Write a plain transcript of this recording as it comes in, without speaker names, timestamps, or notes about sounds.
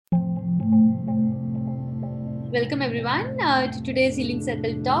Welcome everyone to today's Healing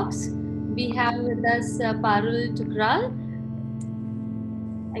Circle Talks. We have with us Parul Tukral.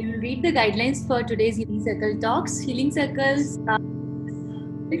 I will read the guidelines for today's Healing Circle Talks. Healing Circles are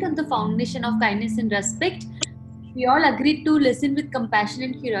built on the foundation of kindness and respect. We all agreed to listen with compassion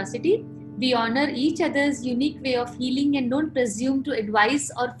and curiosity. We honor each other's unique way of healing and don't presume to advise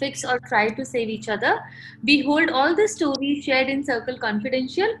or fix or try to save each other. We hold all the stories shared in Circle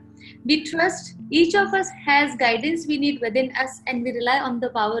confidential. We trust each of us has guidance we need within us and we rely on the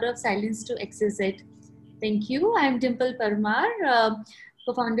power of silence to access it. Thank you. I am Dimple Parmar,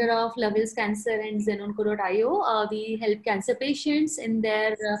 co-founder of Levels Cancer and Zenonco.io. We help cancer patients in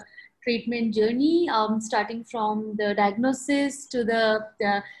their treatment journey, starting from the diagnosis to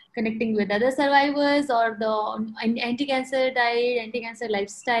the connecting with other survivors or the anti-cancer diet, anti-cancer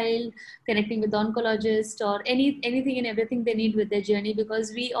lifestyle, connecting with the oncologist or anything and everything they need with their journey,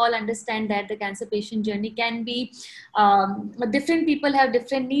 because we all understand that the cancer patient journey can be different. People have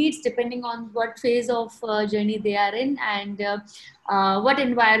different needs depending on what phase of journey they are in and what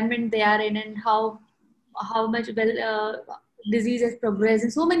environment they are in and how much disease has progressed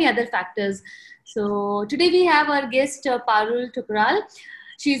and so many other factors. So today we have our guest Parul Tukral.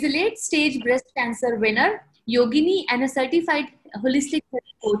 She is a late stage breast cancer winner, yogini, and a certified holistic health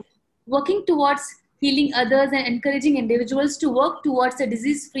coach, working towards healing others and encouraging individuals to work towards a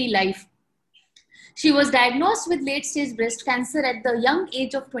disease-free life. She was diagnosed with late-stage breast cancer at the young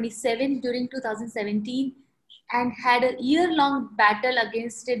age of 27 during 2017 and had a year-long battle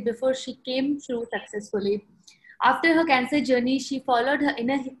against it before she came through successfully. After her cancer journey, she followed her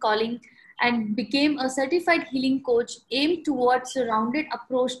inner calling and became a certified healing coach aimed towards a rounded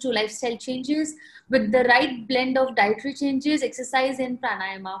approach to lifestyle changes with the right blend of dietary changes, exercise, and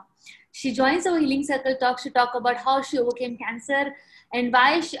pranayama. She joins our Healing Circle talks to talk about how she overcame cancer and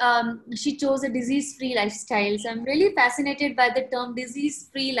why she chose a disease-free lifestyle. So I'm really fascinated by the term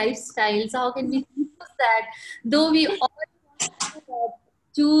disease-free lifestyle. So how can we use that? Though we all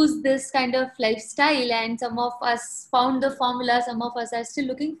choose this kind of lifestyle and some of us found the formula, some of us are still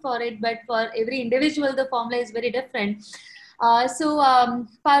looking for it, but for every individual the formula is very different.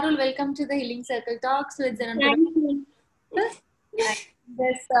 Parul, welcome to the Healing Circle Talks with Zananpura. Thank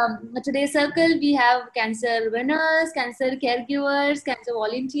you. Today's circle, we have cancer winners, cancer caregivers, cancer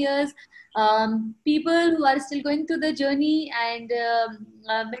volunteers, people who are still going through the journey, and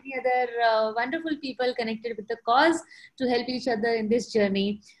many other wonderful people connected with the cause to help each other in this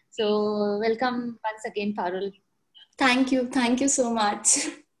journey. So, welcome once again, Parul. Thank you. Thank you so much.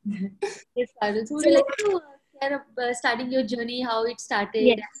 Yes, Parul. So, would you like to share starting your journey, how it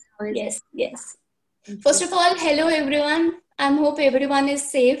started? Yes. First of all, hello everyone. I hope everyone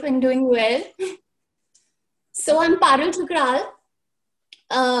is safe and doing well. So I'm Parul Tukral.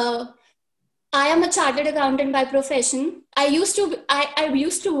 I am a chartered accountant by profession. I used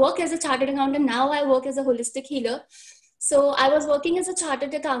to work as a chartered accountant. Now I work as a holistic healer. So I was working as a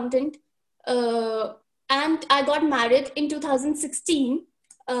chartered accountant, and I got married in 2016.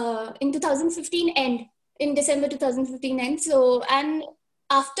 In 2015 end, in December 2015 end. So, and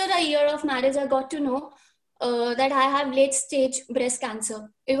after a year of marriage, I got to know that I have late stage breast cancer.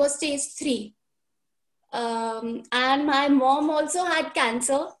 It was stage 3. And my mom also had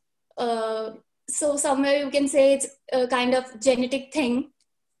cancer. So somewhere you can say it's a kind of genetic thing.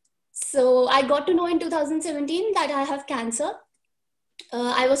 So I got to know in 2017 that I have cancer.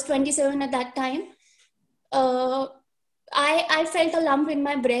 I was 27 at that time. I felt a lump in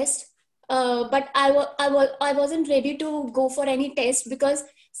my breast, but I wasn't ready to go for any test because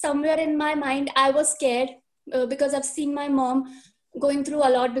somewhere in my mind I was scared because I've seen my mom going through a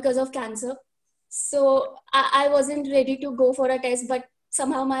lot because of cancer. So I wasn't ready to go for a test, but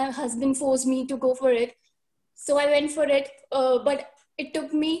somehow my husband forced me to go for it. So I went for it, but it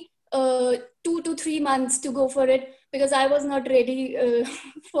took me 2 to 3 months to go for it because I was not ready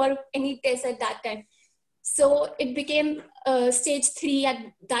for any test at that time. So it became stage 3 at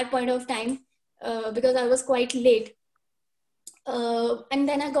that point of time because I was quite late. And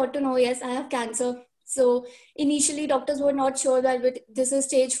then I got to know, yes, I have cancer. So initially doctors were not sure that this is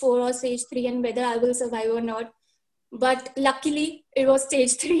stage 4 or stage 3 and whether I will survive or not. But luckily it was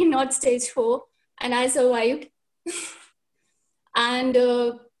stage 3, not stage 4. And I survived. And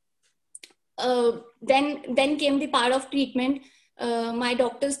then came the part of treatment. My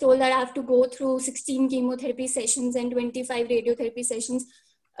doctors told that I have to go through 16 chemotherapy sessions and 25 radiotherapy sessions,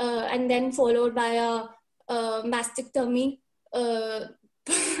 and then followed by a mastectomy.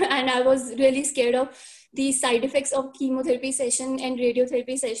 And I was really scared of the side effects of chemotherapy session and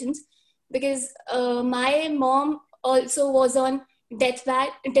radiotherapy sessions because my mom also was on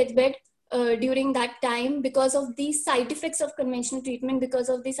deathbed during that time because of the side effects of conventional treatment, because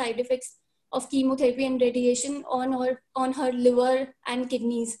of the side effects of chemotherapy and radiation on her liver and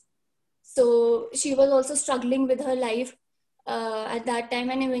kidneys. So she was also struggling with her life at that time,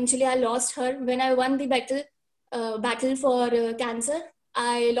 and eventually I lost her. When I won the battle for cancer,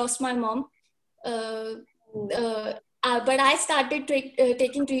 I lost my mom. Uh, but I started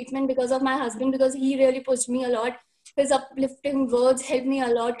taking treatment because of my husband, because he really pushed me a lot. His uplifting words helped me a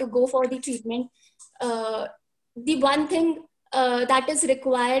lot to go for the treatment. The one thing that is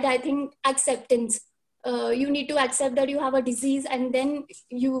required, I think, acceptance. You need to accept that you have a disease, and then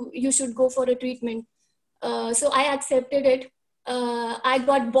you should go for a treatment. So I accepted it. I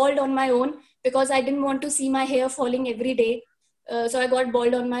got bald on my own because I didn't want to see my hair falling every day. So I got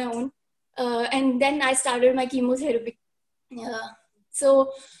bald on my own. And then I started my chemotherapy.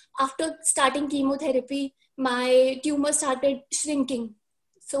 So after starting chemotherapy, my tumor started shrinking.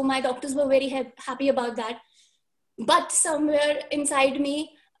 So my doctors were very happy about that. But somewhere inside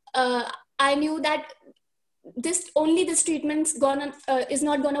me, I knew that this treatment's is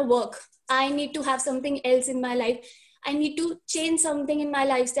not gonna work. I need to have something else in my life. I need to change something in my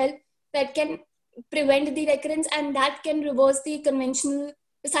lifestyle that can prevent the recurrence and that can reverse the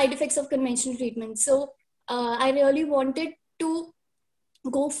side effects of conventional treatment. So I really wanted to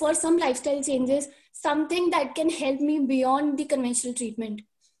go for some lifestyle changes, something that can help me beyond the conventional treatment.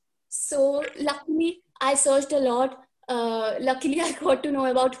 So luckily, I searched a lot. Luckily, I got to know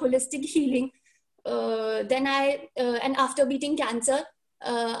about holistic healing. And after beating cancer,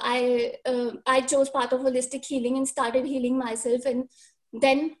 I chose path of holistic healing and started healing myself. And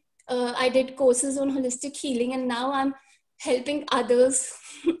then I did courses on holistic healing, and now I'm helping others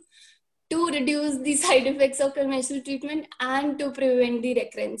to reduce the side effects of conventional treatment and to prevent the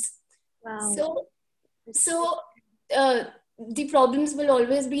recurrence. Wow. So the problems will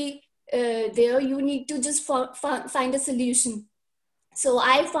always be there. You need to just find a solution. So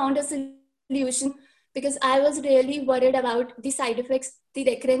I found a solution because I was really worried about the side effects, the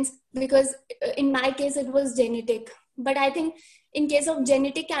recurrence, because in my case it was genetic. But I think in case of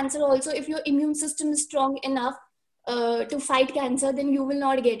genetic cancer also, if your immune system is strong enough to fight cancer, then you will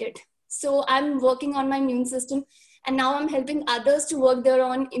not get it. So I'm working on my immune system, and now I'm helping others to work their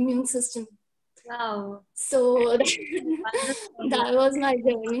own immune system. Wow. So that was my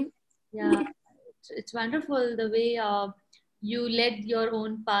journey. Yeah, it's wonderful the way you led your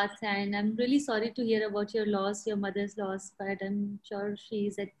own path, and I'm really sorry to hear about your loss, your mother's loss, but I'm sure she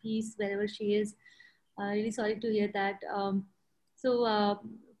is at peace wherever she is. Really sorry to hear that. So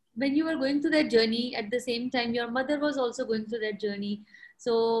when you were going through that journey, at the same time, your mother was also going through that journey.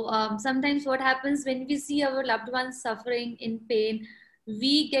 So sometimes what happens when we see our loved ones suffering in pain,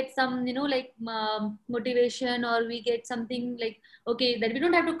 we get some, like motivation, or we get something like, okay, that we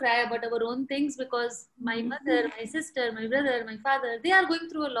don't have to cry about our own things, because my mother, my sister, my brother, my father, they are going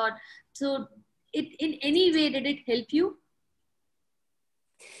through a lot. So in any way, did it help you?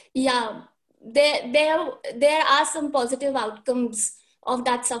 Yeah, there are some positive outcomes of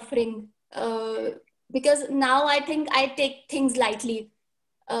that suffering, because now I think I take things lightly,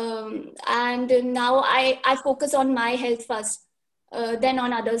 and now I focus on my health first, then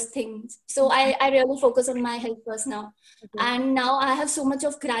on others things. So I really focus on my health first now. Okay. And now I have so much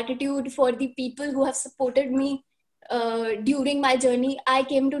of gratitude for the people who have supported me during my journey. I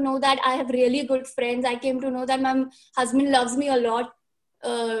came to know that I have really good friends. I came to know that my husband loves me a lot,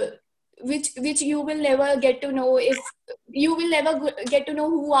 uh, which you will never get to know. If you will never get to know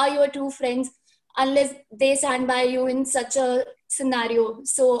who are your true friends unless they stand by you in such a scenario.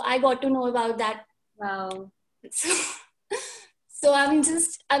 So I got to know about that. Wow. So I'm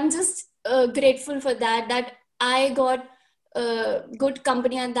just grateful for that I got good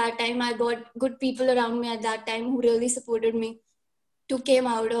company at that time. I got good people around me at that time who really supported me to came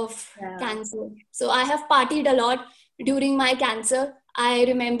out of cancer. So I have partied a lot during my cancer. I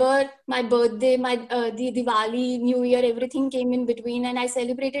remember my birthday, the Diwali, New Year, everything came in between, and I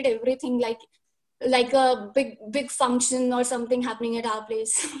celebrated everything like a big function or something happening at our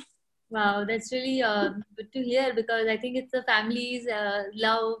place. Wow, that's really good to hear, because I think it's the family's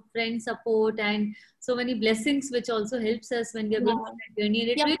love, friend support, and so many blessings which also helps us when we are going through that journey. And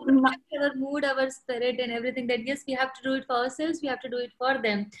it Yeah. really affects our mood, our spirit, and everything. That yes, we have to do it for ourselves. We have to do it for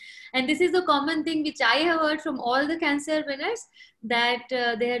them. And this is a common thing which I have heard from all the cancer winners, that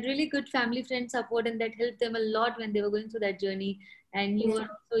they had really good family friend support, and that helped them a lot when they were going through that journey. And you were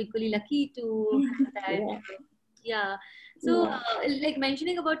also equally lucky to have that. Yeah. So, like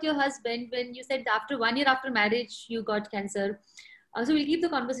mentioning about your husband, when you said after 1 year after marriage you got cancer, so we'll keep the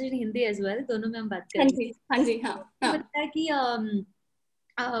conversation in Hindi as well. दोनों में हम बात हाँ करेंगे. जी हाँ जी हाँ तो बताया कि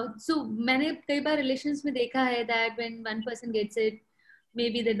So मैंने कई बार relations में देखा है that when one person gets it,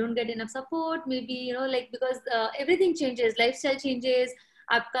 maybe they don't get enough support, maybe you know like because everything changes, lifestyle changes,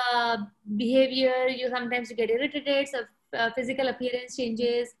 आपका behavior, you sometimes you get irritated, so physical appearance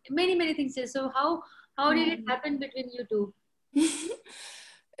changes, many things change. So how did it happen between you two?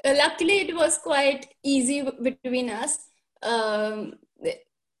 Luckily, it was quite easy between us.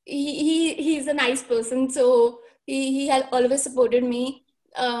 He's a nice person, so he has always supported me.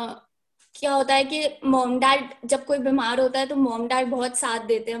 क्या होता है कि mom dad जब कोई बीमार होता है तो मॉम डैड बहुत साथ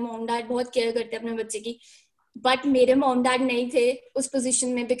देते हैं, मॉम डैड बहुत केयर करते हैं अपने बच्चे की. बट मेरे मॉम डैड नहीं थे उस पोजीशन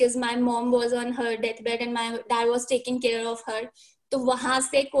में, because my mom was on her death bed and my dad was taking care of her. तो वहां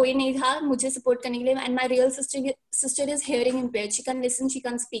से कोई नहीं था मुझे सपोर्ट करने के लिए. And my real sister is hearing impaired, she can listen, she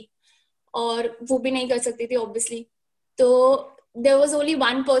can speak, और वो भी नहीं कर सकती थी ऑब्वियसली. तो there was only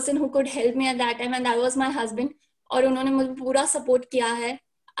one person who could help me at that time and that was my husband. और उन्होंने मुझे पूरा सपोर्ट किया है.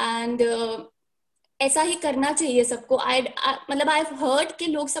 एंड ऐसा ही करना चाहिए सबको. मतलब आई हर्ड कि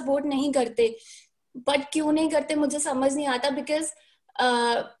लोग सपोर्ट नहीं करते, बट क्यों नहीं करते मुझे समझ नहीं आता. बिकॉज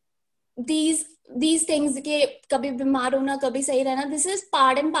these things के कभी बीमार होना, कभी सही रहना, this is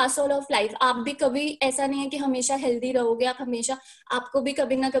part and parcel of life. आप भी कभी ऐसा नहीं है कि हमेशा हेल्दी रहोगे, आप हमेशा, आपको भी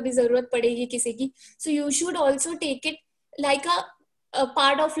कभी ना कभी जरूरत पड़ेगी किसी की. So you should also take it like a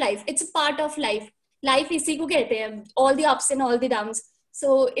part of life. It's a part of life. Life इसी को कहते हैं, all the ups and all the downs. So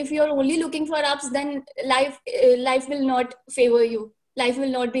if you're only looking for ups, then life will not favor you. Life will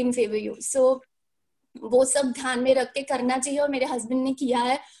not be in favor you. So वो सब ध्यान में रख के करना चाहिए. और मेरे हस्बैंड ने किया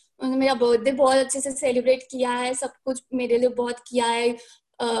है. उन्होंने मेरा बर्थडे बहुत अच्छे से सेलिब्रेट किया है, सब कुछ मेरे लिए बहुत किया है.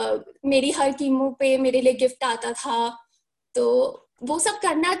 मेरी हर कीमो पे मेरे लिए गिफ्ट आता था. तो वो सब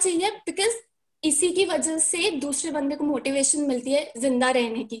करना चाहिए, बिकॉज इसी की वजह से दूसरे बंदे को मोटिवेशन मिलती है जिंदा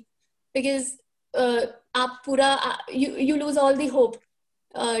रहने की. बिकॉज आप पूरा you lose all the hope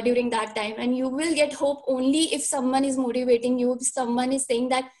during that time, and you will get hope only if someone is motivating you, if someone is saying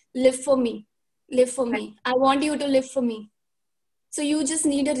that live for me, I want you to live for me. So you just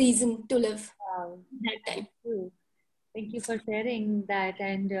need a reason to live. Wow. That time. Thank you for sharing that,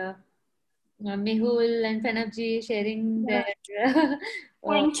 and Mehul and Fanabji sharing their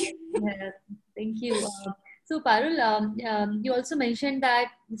Thank you. thank you. So Parul, you also mentioned that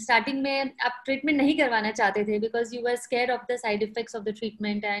starting में आप treatment नहीं करवाना चाहते थे because you were scared of the side effects of the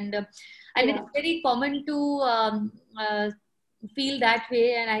treatment, and and Yeah. it's very common to feel that way,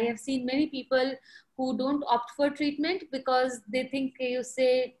 and I have seen many people who don't opt for treatment because they think कि उससे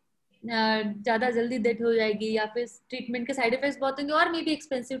ज्यादा जल्दी death हो जाएगी या फिर treatment के side effects बहुत होंगे, और मे बी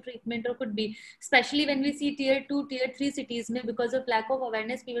एक्सपेंसिव ट्रीटमेंट और could be, especially when we see tier 2 tier 3 cities में, because of lack of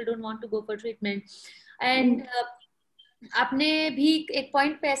awareness people don't want to go for treatment. And आपने भी एक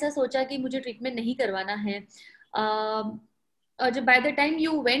पॉइंट पे ऐसा सोचा कि मुझे ट्रीटमेंट नहीं करवाना है, और जब by the time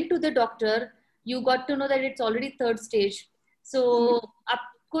you went to the doctor you got to know that it's already third stage. So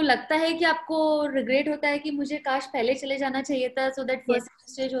आपको लगता है कि आपको रिग्रेट होता है कि मुझे काश पहले चले जाना चाहिए था सो दैट फर्स्ट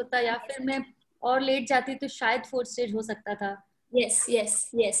स्टेज होता, या फिर मैं और लेट जाती तो शायद फोर्थ स्टेज हो सकता था?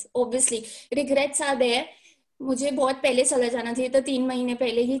 yes, obviously regrets are there. मुझे बहुत पहले चला जाना चाहिए था, 3 महीने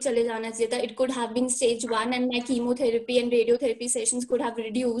पहले ही चले जाना चाहिए था. It could have been stage 1 and my chemotherapy and radiotherapy sessions could have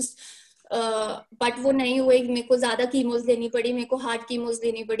reduced. But वो नहीं हुए. मेरे को ज्यादा कीमोस लेनी पड़ी, मेरे को हार्ड कीमोस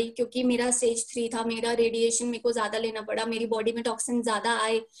लेनी पड़ी, क्योंकि मेरा स्टेज 3 था. मेरा रेडिएशन मेरे को ज्यादा लेना पड़ा, मेरी बॉडी में टॉक्सिन ज्यादा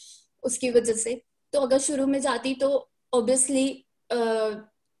आए उसकी वजह से. तो अगर शुरू में जाती तो ऑब्वियसली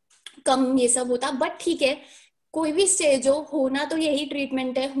कम ये सब होता. बट ठीक है, कोई भी स्टेज हो, होना तो यही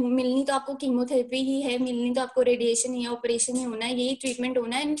ट्रीटमेंट है. मिलनी तो आपको कीमोथेरेपी ही है, मिलनी तो आपको रेडिएशन ही है, ऑपरेशन ही होना है, यही ट्रीटमेंट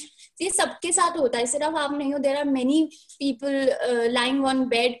होना है. ये सबके साथ होता है, सिर्फ आप नहीं हो. There are many people lying on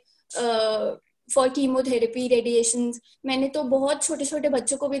bed for chemotherapy, radiation. मैंने तो बहुत छोटे छोटे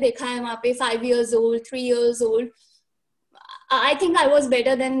बच्चों को भी देखा है वहां पे, 5 years old, 3 years old. I think I was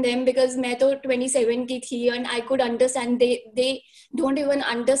better than them because मैं तो 27 की थी and I could understand. They don't even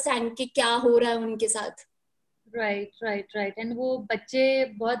understand कि क्या हो रहा है उनके साथ. राइट. एंड वो बच्चे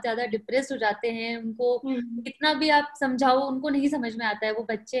बहुत ज्यादा डिप्रेस हो जाते हैं, उनको कितना भी आप समझाओ उनको नहीं समझ में आता है. वो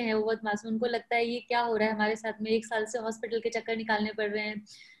बच्चे हैं, वो बहुत मासूम, उनको लगता है ये क्या हो रहा है हमारे साथ में, 1 साल से हॉस्पिटल के चक्कर निकालने पड़ रहे हैं,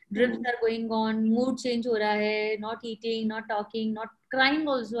 drips are going on, mood change हो रहा है, not eating, not talking, not crying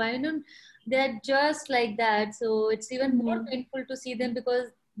also. I know they are just like that, so it's even more painful to see them because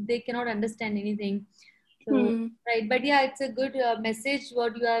they cannot understand anything. So right, but yeah, it's a good message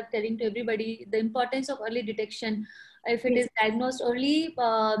what you are telling to everybody, the importance of early detection. If it is diagnosed early,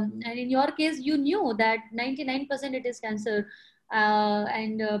 and in your case you knew that 99% it is cancer,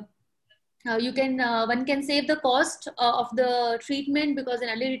 and you can one can save the cost of the treatment, because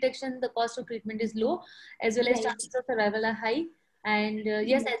in early detection the cost of treatment is low as well as chances of survival are high. And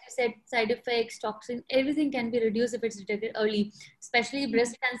yes, as you said, side effects, toxin, everything can be reduced if it's detected early. Especially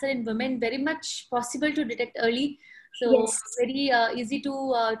breast cancer in women, very much possible to detect early. So Yes. very easy to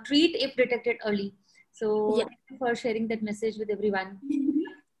treat if detected early. So Yeah. thank you for sharing that message with everyone.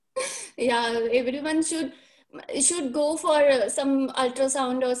 Yeah, everyone should go for some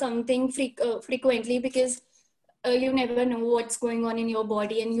ultrasound or something frequently, because you never know what's going on in your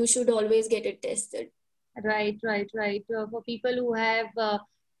body, and you should always get it tested. Right, right, right. For people who have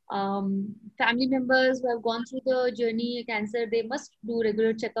family members who have gone through the journey cancer, they must do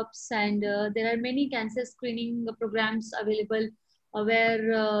regular checkups, and there are many cancer screening programs available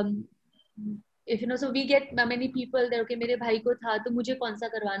where if you know, so we get many people there. Okay, मेरे भाई को था तो मुझे कौन सा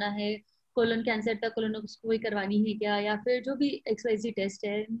करवाना है, कोलन कैंसर था कोलोनोस्कोपी करवानी है क्या, या फिर जो भी XYZ टेस्ट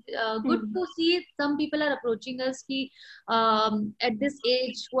है. Good to see some people are approaching us कि at this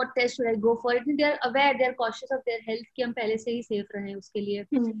age what test should I go for it. They are aware, they are cautious of their health कि हम पहले से ही safe रहें उसके लिए.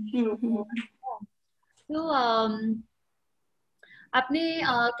 So आपने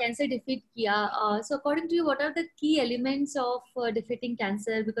कैंसर डिफीट किया. So according to you, what are the key elements of defeating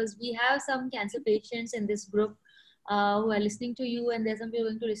cancer? Because we have some cancer patients in this group who are listening to you, and there's some people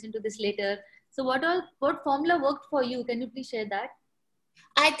going to listen to this later. So what formula worked for you? Can you please share that?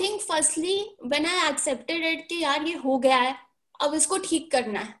 I think firstly when I accepted it कि यार ये हो गया है, अब इसको ठीक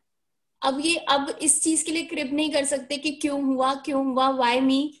करना है. अब इस चीज के लिए क्रिप नहीं कर सकते कि क्यों हुआ, वाई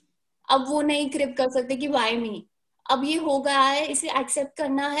मी. अब वो नहीं क्रिप कर सकते कि वाई मी. अब ये हो गया है, इसे एक्सेप्ट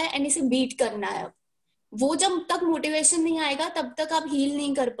करना है एंड इसे बीट करना है. अब वो जब तक मोटिवेशन नहीं आएगा तब तक आप हील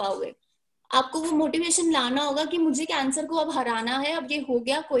नहीं कर पाओगे. आपको वो मोटिवेशन लाना होगा कि मुझे कैंसर को अब हराना है, अब ये हो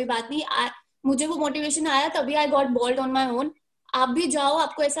गया, कोई बात नहीं. मुझे वो मोटिवेशन आया तभी I got bold on my own. आप भी जाओ,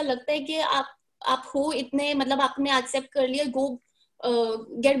 आपको ऐसा लगता है कि आप हो इतने, मतलब आपने एक्सेप्ट कर लिया, go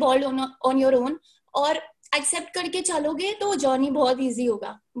get bold on your own, और एक्सेप्ट करके चलोगे तो जर्नी बहुत इजी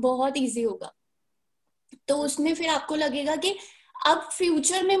होगा, बहुत इजी होगा. तो उसमें फिर आपको लगेगा कि अब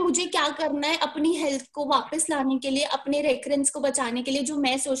फ्यूचर में मुझे क्या करना है अपनी हेल्थ को वापस लाने के लिए, अपने रेकरेंस को बचाने के लिए. जो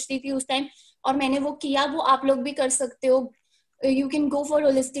मैं सोचती थी उस टाइम और मैंने वो किया, वो आप लोग भी कर सकते हो. You can go for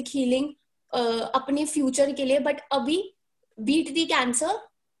holistic healing अपने फ्यूचर के लिए. बट अभी beat the cancer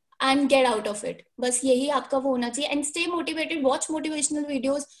and get out of it. बस यही आपका वो होना चाहिए. And stay motivated, watch motivational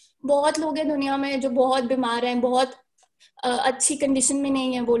videos. बहुत लोग हैं दुनिया में जो बहुत बीमार हैं, बहुत अच्छी कंडीशन में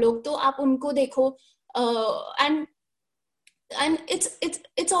नहीं है वो लोग, तो आप उनको देखो. And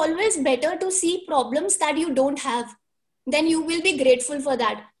it's always better to see problems that you don't have, then you will be grateful for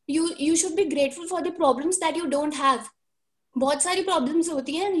that. You should be grateful for the problems that you don't have. बहुत सारी प्रॉब्लम्स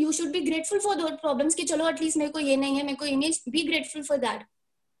होती हैं, you should be grateful for those problems कि चलो at least मेरे को ये नहीं है, मेरे को ये नहीं, be grateful for that.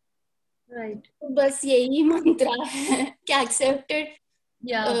 Right. बस यही मंत्र है कि accepted,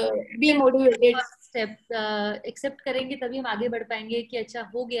 be motivated. Step accept करेंगे तभी हम आगे बढ़ पाएंगे कि अच्छा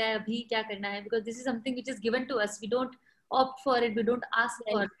हो गया है, अभी क्या करना है. Because this is something which is given to us, we don't opt for it, we don't ask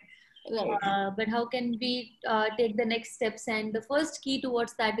for it. Right. But how can we take the next steps? And the first key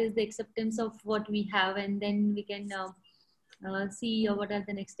towards that is the acceptance of what we have, and then we can see what are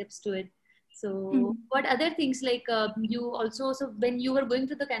the next steps to it. So what other things, like you also, so when you were going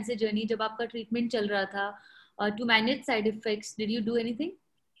through the cancer journey, jab aapka treatment chal raha tha, to manage side effects, did you do anything?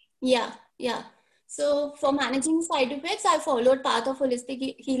 Yeah. So for managing side effects, I followed path of holistic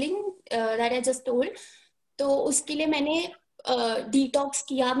healing that I just told. तो उसके लिए मैंने detox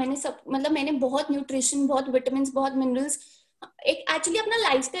किया, मैंने सब, मतलब मैंने बहुत न्यूट्रिशन, बहुत विटामिन, बहुत मिनरल्स, एक एक्चुअली अपना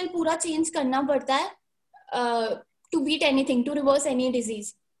लाइफस्टाइल पूरा चेंज करना पड़ता है to beat anything, to reverse any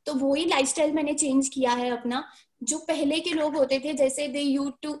disease. तो वही लाइफस्टाइल मैंने चेंज किया है अपना. जो पहले के लोग होते थे, जैसे they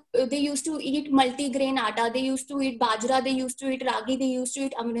used to eat multigrain atta, they used to eat bajra, they used to eat ragi, they used to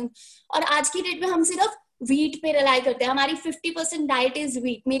eat amaranth. और आज की डेट में हम सिर्फ वीट पे रिलाई करते हैं. हमारी 50% डाइट इज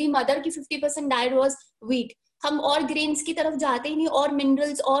वीट. मेरी मदर की 50% डाइट वाज वीट. हम और ग्रेन्स की तरफ जाते ही नहीं, और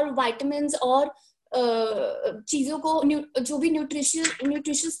मिनरल्स और विटामिन्स और चीजों को, जो भी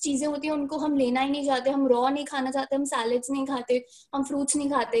न्यूट्रिशियस चीजें होती हैं उनको हम लेना ही नहीं चाहते. हम रॉ नहीं खाना चाहते, हम सैलेड्स नहीं खाते, हम फ्रूट्स नहीं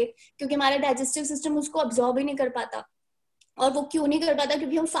खाते, क्योंकि हमारा डाइजेस्टिव सिस्टम उसको अब्सॉर्ब ही नहीं कर पाता. और वो क्यों नहीं कर पाता?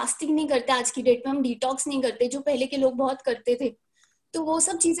 क्योंकि हम फास्टिंग नहीं करते आज की डेट में, हम डिटॉक्स नहीं करते, जो पहले के लोग बहुत करते थे. तो वो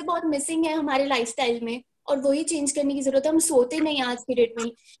सब चीजें बहुत मिसिंग है हमारे लाइफस्टाइल में, और वही चेंज करने की जरूरत है. हम सोते नहीं आज की डेट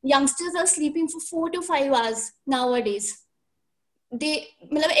में. Youngsters are sleeping for 4 to 5 hours nowadays.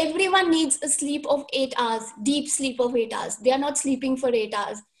 मतलब everyone needs a sleep of 8 hours, deep sleep of 8 hours. They are not sleeping for 8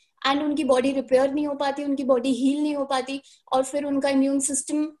 hours. And उनकी बॉडी रिपेयर नहीं हो पाती, उनकी बॉडी हील नहीं हो पाती, और फिर उनका इम्यून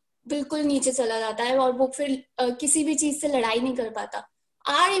सिस्टम बिल्कुल नीचे चला जाता है, और वो फिर किसी भी चीज से लड़ाई नहीं कर पाता.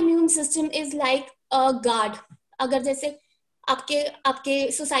 Our immune system is like a guard. अगर जैसे आपके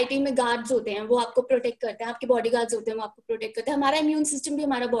आपके सोसाइटी में गार्ड्स होते हैं, वो आपको प्रोटेक्ट करते हैं, आपके बॉडी गार्ड्स होते हैं, वो आपको प्रोटेक्ट करते हैं। हमारा इम्यून सिस्टम भी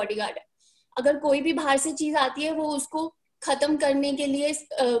हमारा बॉडी गार्ड है। अगर कोई भी बाहर से चीज आती है, वो उसको खत्म करने के लिए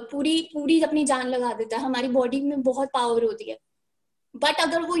पूरी पूरी अपनी जान लगा देता है। हमारी बॉडी में बहुत पावर होती है। बट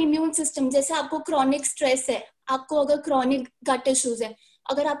अगर वो इम्यून सिस्टम, जैसे आपको क्रॉनिक स्ट्रेस है, आपको अगर क्रॉनिक गट इश्यूज है,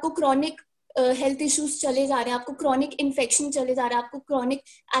 अगर आपको क्रॉनिक हेल्थ इश्यूज चले जा रहे हैं, आपको क्रॉनिक इन्फेक्शन चले जा रहा है, आपको क्रॉनिक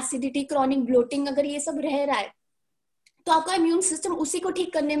एसिडिटी, क्रॉनिक ब्लोटिंग, अगर ये सब रह रहा है, तो आपका इम्यून सिस्टम उसी को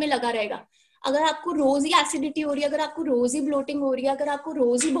ठीक करने में लगा रहेगा। अगर आपको रोज ही एसिडिटी हो रही है, अगर आपको रोज ही ब्लोटिंग हो रही है, अगर आपको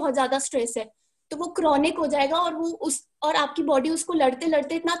रोज ही बहुत ज्यादा स्ट्रेस है, तो वो क्रॉनिक हो जाएगा, और वो उस और आपकी बॉडी उसको लड़ते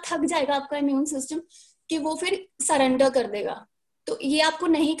लड़ते इतना थक जाएगा, आपका इम्यून सिस्टम, कि वो फिर सरेंडर कर देगा। तो ये आपको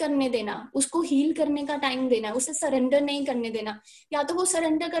नहीं करने देना, उसको हील करने का टाइम देना है, उसे सरेंडर नहीं करने देना। या तो वो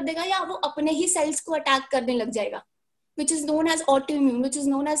सरेंडर कर देगा, या वो अपने ही सेल्स को अटैक करने लग जाएगा, which is known as autoimmune, which is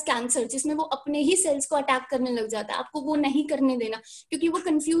known as cancer, जिसमें वो अपने ही सेल्स को अटैक करने लग जाता है। आपको वो नहीं करने देना, क्योंकि वो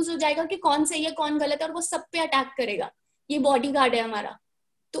कंफ्यूज हो जाएगा कि कौन सही है कौन गलत है, और वो सब पे अटैक करेगा। ये बॉडी गार्ड है हमारा।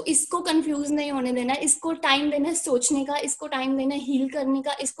 तो इसको कंफ्यूज नहीं होने देना, इसको टाइम देना है सोचने का, इसको टाइम देना है हील करने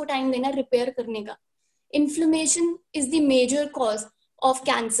का, इसको टाइम देना है रिपेयर करने का। Inflammation is the major cause of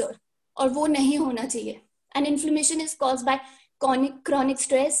cancer, और वो नहीं होना चाहिए। And inflammation is cause by chronic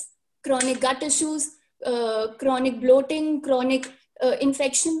stress, chronic gut issues, chronic bloating, chronic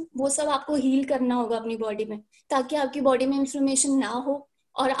infection। वो सब आपको हील करना होगा अपनी बॉडी में, ताकि आपकी बॉडी में इन्फ्लेमेशन ना हो,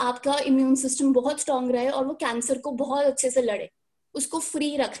 और आपका इम्यून सिस्टम बहुत स्ट्रांग रहे, और वो कैंसर को बहुत अच्छे से लड़े। उसको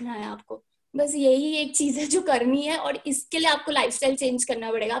फ्री रखना है आपको। बस यही एक चीज है जो करनी है, और इसके लिए आपको लाइफस्टाइल चेंज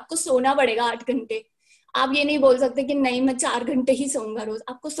करना पड़ेगा। आपको सोना पड़ेगा 8 घंटे। आप ये नहीं बोल सकते कि नहीं मैं 4 घंटे ही सोऊंगा रोज।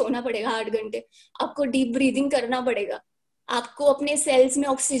 आपको सोना पड़ेगा 8 घंटे। आपको डीप ब्रीदिंग करना पड़ेगा। आपको अपने सेल्स में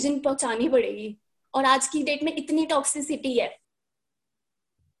ऑक्सीजन पहुंचानी पड़ेगी। और आज की डेट में इतनी टॉक्सिसिटी है।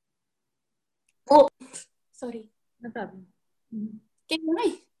 Oh sorry, No problem.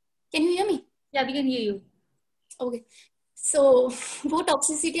 Can you hear me? Yeah, we can hear you. Okay. So वो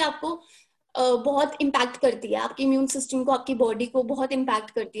टॉक्सिसिटी आपको बहुत इम्पैक्ट करती है, आपके इम्यून सिस्टम को, आपकी बॉडी को बहुत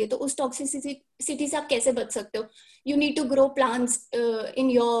इम्पैक्ट करती है। तो उस टॉक्सिसिटी से आप कैसे बच सकते हो? You need to grow plants in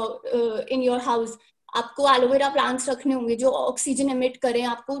your house. आपको एलोवेरा प्लांट्स रखने होंगे जो ऑक्सीजन एमिट करें।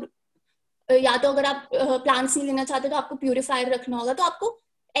 आपको या तो अगर आप प्लांट्स नहीं लेना चाहते तो आपको प्यूरिफायर रखना होगा। तो आपको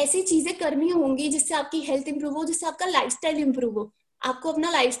ऐसी चीजें करनी होंगी जिससे आपकी हेल्थ इंप्रूव हो, जिससे आपका लाइफस्टाइल इंप्रूव हो। आपको अपना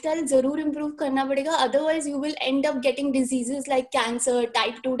लाइफस्टाइल जरूर इंप्रूव करना पड़ेगा, otherwise you will end up getting diseases like cancer,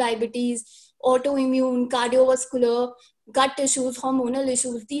 type 2 diabetes, autoimmune, cardiovascular, gut issues, hormonal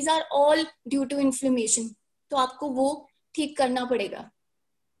issues. These are all due to inflammation. तो आपको वो ठीक करना पड़ेगा।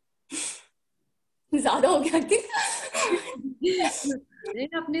 ज्यादा हो गया कि नहीं,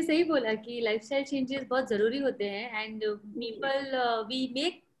 आपने सही बोला कि लाइफस्टाइल चेंजेस बहुत जरूरी होते हैं, and people we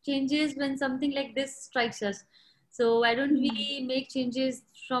make changes when something like this strikes us. So why don't we make changes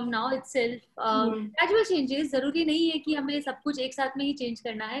from now itself? Gradual changes, जरूरी नहीं है कि हमें सब कुछ एक साथ में ही चेंज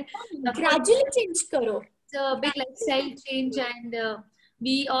करना है। ग्रेजुअली चेंज करो। a big lifestyle change, and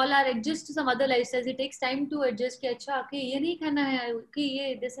we all are adjust to some other lifestyles. It takes time to adjust कि अच्छा कि ये नहीं खाना है, कि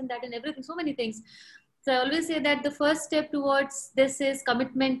ये this and that and everything, so many things. So I always say that the first step towards this is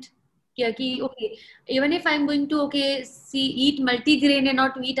commitment. कि okay, even if I'm going to eat multigrain and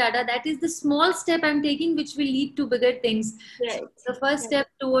not wheat atta, that is the small step I'm taking which will lead to bigger things. Right. So the first step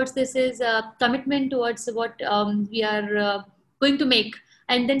towards this is commitment towards what we are going to make,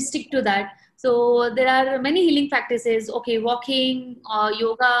 and then stick to that. So there are many healing practices. Okay, walking,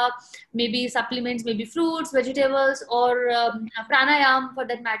 yoga, maybe supplements, maybe fruits, vegetables, or pranayam for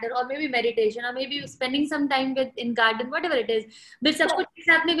that matter, or maybe meditation, or maybe spending some time in garden, whatever it is. But सब कुछ एक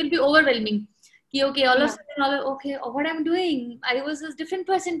साथ में will be overwhelming. कि okay, all of a sudden, okay, what I'm doing? I was a different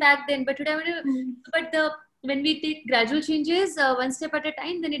person back then, but today but when we take gradual changes, one step at a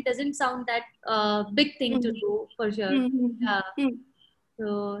time, then it doesn't sound that big thing to do, for sure. Yeah.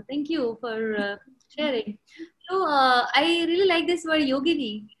 So thank you for sharing. So I really like this word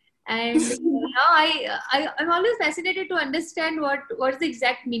yogini, and now I'm always fascinated to understand what's the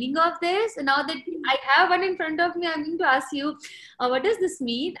exact meaning of this. And now that I have one in front of me, I'm going to ask you, what does this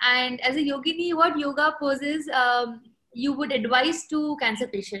mean? And as a yogini, what yoga poses you would advise to cancer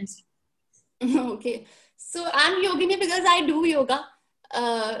patients? Okay, so I'm yogini because I do yoga.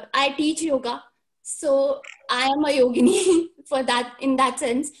 I teach yoga. So I am a yogini for that, in that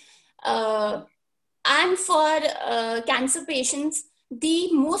sense. And for cancer patients,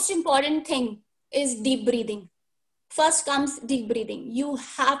 the most important thing is deep breathing. First comes deep breathing. You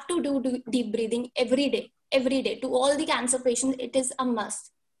have to do deep breathing every day. To all the cancer patients, it is a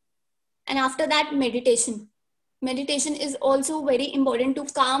must. And after that, meditation. Meditation is also very important to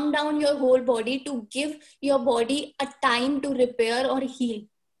calm down your whole body, to give your body a time to repair or heal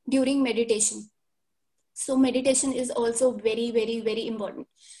during meditation. So meditation is also very, very, very important.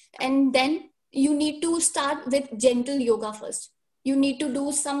 And then you need to start with gentle yoga first. You need to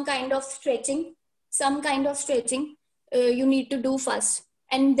do some kind of stretching, you need to do first.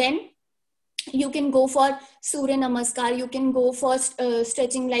 And then you can go for Surya Namaskar, you can go for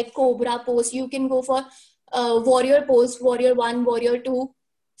stretching like Cobra pose, you can go for warrior pose, warrior 1, warrior 2.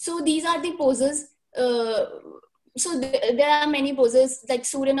 So these are the poses. There are many poses, like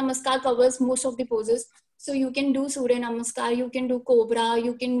Surya Namaskar covers most of the poses. So you can do Surya Namaskar, you can do Cobra,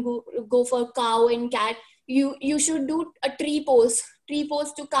 you can go for cow and cat. You should do a tree pose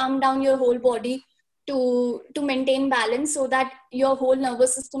to calm down your whole body, to maintain balance, so that your whole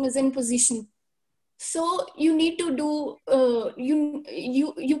nervous system is in position. So you need to do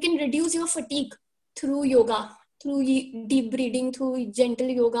you can reduce your fatigue through yoga, through deep breathing, through gentle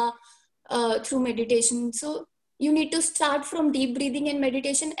yoga, through meditation. So you need to start from deep breathing and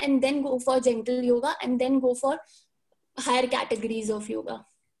meditation, and then go for gentle yoga, and then go for higher categories of yoga.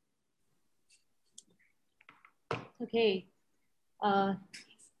 Okay,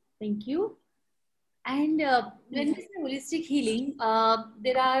 thank you. And when we say holistic healing,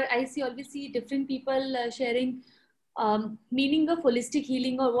 always see different people sharing meaning of holistic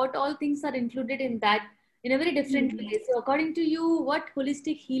healing, or what all things are included in that in a very different way. So according to you, what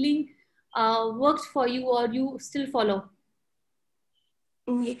holistic healing works for you, or you still follow?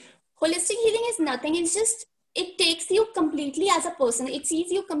 Holistic healing is nothing. It's just, it takes you completely as a person. It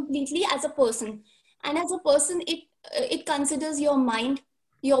sees you completely as a person. And as a person, it considers your mind,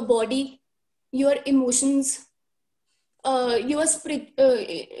 your body, your emotions, your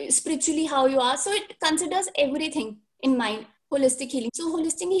spiritually how you are. So it considers everything in mind, holistic healing. So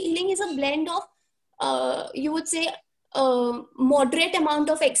holistic healing is a blend of, you would say, moderate amount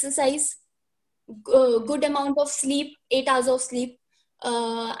of exercise, good amount of sleep, 8 hours of sleep,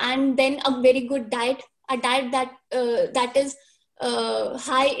 and then a very good diet, a diet that is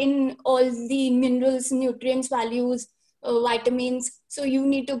high in all the minerals, nutrients, values, vitamins. So you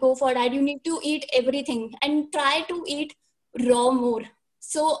need to go for that. You need to eat everything and try to eat raw more.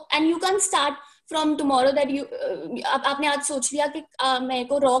 So, and you can start from tomorrow that you आपने आज सोच लिया कि मेरे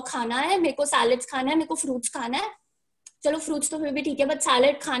को raw खाना है, मेरे को सैलेड्स खाना है, मेरे को फ्रूट्स खाना है. चलो फ्रूट्स तो फिर भी ठीक है, बट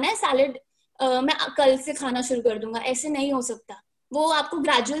सैलेड खाना है, सैलेड मैं कल से खाना शुरू कर दूंगा. ऐसे नहीं हो सकता. वो आपको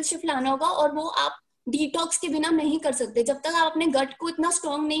ग्रेजुअल शिफ्ट लाना होगा, और वो आप डिटॉक्स के बिना नहीं कर सकते. जब तक आप अपने गट को इतना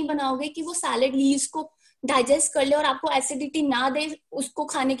स्ट्रॉन्ग नहीं बनाओगे कि वो सैलेड लीव्स को डाइजेस्ट कर ले और आपको एसिडिटी ना दे उसको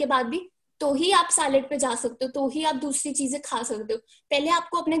खाने के बाद भी, तो ही आप सैलेड पे जा सकते हो, तो ही आप दूसरी चीजें खा सकते हो. पहले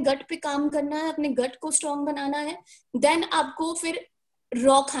आपको अपने गट पे काम करना है, अपने गट को स्ट्रॉन्ग बनाना है, देन आपको फिर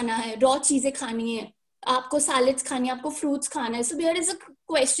रॉ खाना है, रॉ चीजें खानी है, आपको सैलेड्स खानी है, आपको फ्रूट्स खाना है. So there is a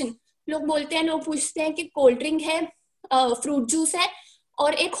question. लोग बोलते हैं, लोग पूछते हैं कि कोल्ड ड्रिंक है, फ्रूट जूस है,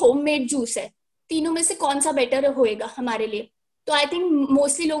 और एक होममेड जूस है, तीनों में से कौन सा बेटर होएगा हमारे लिए? तो आई थिंक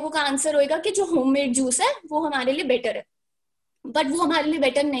मोस्टली लोगों का आंसर होएगा कि जो होममेड जूस है वो हमारे लिए बेटर है. बट वो हमारे लिए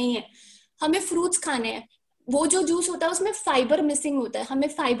बेटर नहीं है. हमें फ्रूट्स खाने हैं. वो जो जूस होता है उसमें फाइबर मिसिंग होता है. हमें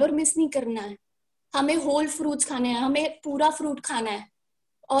फाइबर मिस नहीं करना है. हमें होल फ्रूट्स खाने हैं, हमें पूरा फ्रूट खाना है.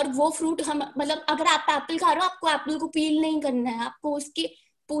 और वो फ्रूट हम, मतलब अगर आप एप्पल खा रहे हो, आपको एप्पल को पील नहीं करना है, आपको उसके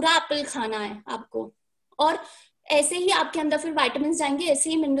पूरा एप्पल खाना है आपको. और ऐसे ही आपके अंदर फिर विटामिन जाएंगे, ऐसे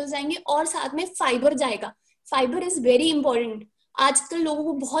ही मिनरल्स जाएंगे, और साथ में फाइबर जाएगा. Fibre is very important. आजकल लोगों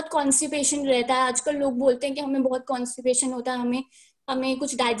को बहुत कॉन्स्टिपेशन रहता है. आजकल लोग बोलते हैं कि हमें बहुत कॉन्स्टिपेशन होता है, हमें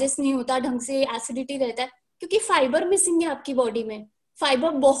कुछ डाइजेस्ट नहीं होता ढंग से, एसिडिटी रहता है, क्योंकि फाइबर मिसिंग है आपकी बॉडी में.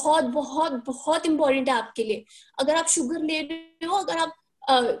 फाइबर बहुत बहुत बहुत इंपॉर्टेंट है आपके लिए. अगर आप शुगर ले रहे हो, अगर आप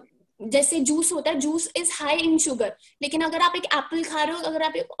जैसे जूस होता है, juice is high in sugar, लेकिन अगर आप एक एप्पल खा रहे हो, अगर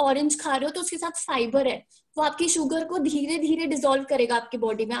आप एक ऑरेंज खा रहे हो, तो उसके साथ फाइबर है. वो आपकी शुगर को धीरे धीरे डिसॉल्व करेगा आपकी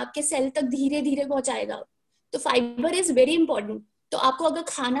बॉडी में, आपके सेल तक धीरे धीरे पहुंचाएगा. तो फाइबर इज वेरी इंपॉर्टेंट. तो आपको अगर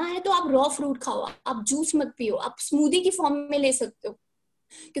खाना है तो आप रॉ फ्रूट खाओ, आप जूस मत पियो. आप स्मूदी की फॉर्म में ले सकते हो,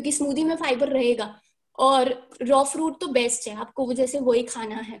 क्योंकि स्मूदी में फाइबर रहेगा. और रॉ फ्रूट तो बेस्ट है, आपको जैसे वही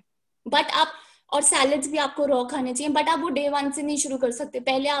खाना है. बट आप, और सैलेड्स भी आपको रॉ खाने चाहिए, बट आप वो डे 1 से नहीं शुरू कर सकते.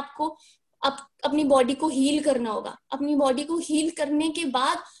 पहले आपको अपनी बॉडी को हील करना होगा. अपनी बॉडी को हील करने के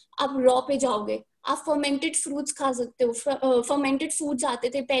बाद आप रॉ पे जाओगे. आप फर्मेंटेड फ्रूट्स खा सकते हो. फर्मेंटेड फूड्स आते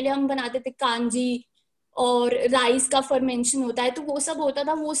थे पहले, हम बनाते थे कांजी, और राइस का फर्मेंशन होता है, तो वो सब होता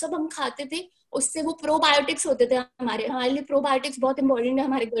था, वो सब हम खाते थे. उससे वो प्रोबायोटिक्स होते थे हमारे लिए. प्रोबायोटिक्स बहुत इंपॉर्टेंट है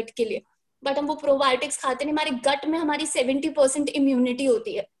हमारे गट के लिए, बट हम वो प्रोबायोटिक्स खाते नहीं. हमारे गट में हमारी 70% इम्यूनिटी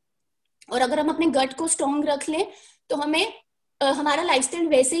होती है, और अगर हम अपने गट को स्ट्रॉन्ग रख लें तो हमें हमारा लाइफस्टाइल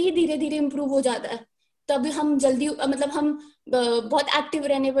वैसे ही धीरे धीरे इंप्रूव हो जाता है. तब हम जल्दी मतलब हम बहुत एक्टिव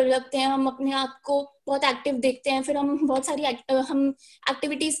रहने पर लगते हैं, हम अपने आप को बहुत एक्टिव देखते हैं, फिर हम बहुत सारी हम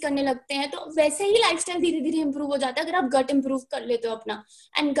एक्टिविटीज करने लगते हैं। तो वैसे ही लाइफस्टाइल धीरे धीरे इंप्रूव हो जाता है अगर आप गट इंप्रूव कर लेते हो अपना।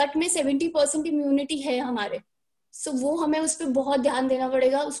 एंड गट में 70% इम्यूनिटी है हमारे, सो वो हमें उस पर बहुत ध्यान देना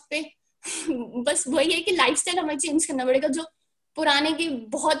पड़ेगा उस पर। बस वही है कि लाइफस्टाइल हमें चेंज करना पड़ेगा, जो पुराने के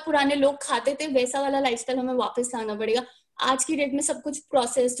बहुत पुराने लोग खाते थे वैसा वाला लाइफस्टाइल हमें वापस लाना पड़ेगा। आज की डेट में सब कुछ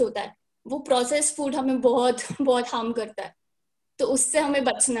प्रोसेस्ड होता है, वो प्रोसेस फूड हमें बहुत बहुत हार्म करता है, तो उससे हमें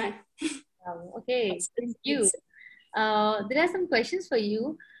बचना है। Okay, thank you. There are some questions for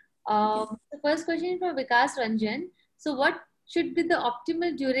you. The first question is from Vikas Ranjan. So, what should be the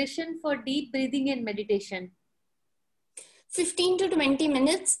optimal duration for deep breathing and meditation? 15 to 20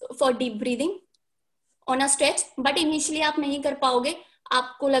 minutes for deep breathing on a stretch, but initially आप नहीं कर पाओगे,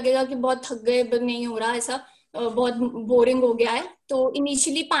 आपको लगेगा कि बहुत थक गए, नहीं हो रहा ऐसा, बहुत बोरिंग हो गया है, तो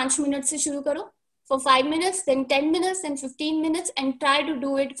इनिशियली 5 मिनट से शुरू करो for 5 minutes, then 10 minutes, then 15 minutes, and try to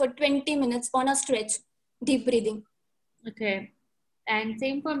do it for 20 minutes on a stretch, deep breathing. Okay. And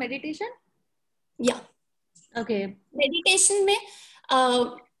same for meditation? Yeah. Okay. Meditation में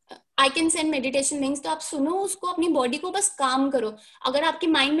I can send meditation links, तो आप सुनो उसको, अपनी body को बस काम करो। अगर आपके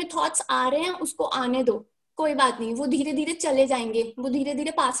माइंड में थॉट्स आ रहे हैं उसको आने दो, कोई बात नहीं, वो धीरे धीरे चले जाएंगे, वो धीरे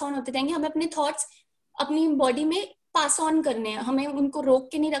धीरे पास ऑन होते जाएंगे। हमें अपने थॉट्स अपनी बॉडी में पास ऑन करने हैं, हमें उनको रोक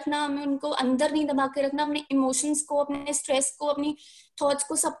के नहीं रखना, हमें उनको अंदर नहीं दबा के रखना, अपने इमोशंस को, अपने स्ट्रेस को, अपनी थॉट्स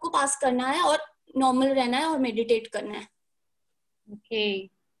को, सबको पास करना है और नॉर्मल रहना है और मेडिटेट करना है। Okay,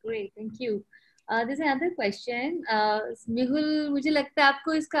 great, thank you. There's another question. Mehul, मुझे लगता है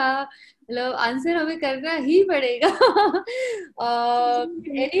आपको इसका मतलब आंसर हमें करना ही पड़ेगा.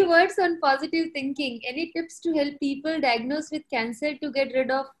 Any words on positive thinking? Any tips to help people diagnosed with cancer to get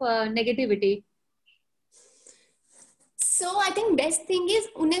rid of negativity? So I think best thing is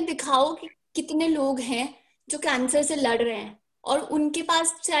उन्हें दिखाओ कि कितने लोग हैं जो कैंसर से लड़ रहे हैं और उनके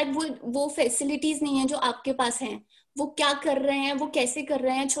पास शायद वो फैसिलिटीज नहीं है जो आपके पास हैं। वो क्या कर रहे हैं, वो कैसे कर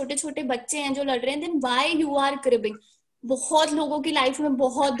रहे हैं, छोटे छोटे बच्चे हैं जो लड़ रहे हैं, then why you are cribbing. बहुत लोगों की लाइफ में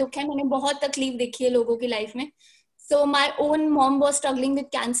बहुत दुख है, मैंने बहुत तकलीफ देखी है लोगों की लाइफ में। सो my own mom was struggling with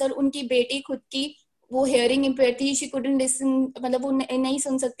cancer. उनकी बेटी खुद की, वो हियरिंग इम्पेयर थी, शी कुडंट लिसन, मतलब वो नहीं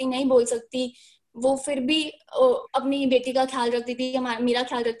सुन सकती, नहीं बोल सकती, वो फिर भी अपनी बेटी का ख्याल रखती थी, मेरा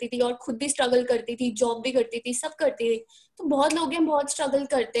ख्याल रखती थी और खुद भी स्ट्रगल करती थी, जॉब भी करती थी, सब करती थी। तो बहुत लोग हैं, बहुत स्ट्रगल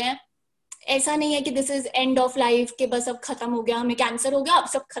करते हैं। ऐसा नहीं है कि this is end of life, के बस अब खत्म हो गया, हमें कैंसर हो गया अब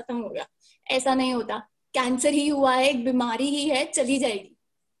सब खत्म हो गया, ऐसा नहीं होता। कैंसर ही हुआ है, एक बीमारी ही है, चली जाएगी।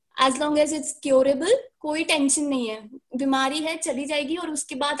 As long as it's curable, कोई टेंशन नहीं है, बीमारी है चली जाएगी। और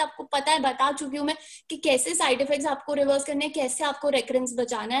उसके बाद आपको पता है, बता चुकी हूँ मैं कि कैसे साइड इफेक्ट्स आपको रिवर्स करने हैं, कैसे आपको रेकरेंस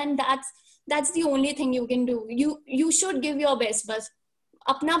बचाना है। And that's the only thing you can do. You should give your best. बस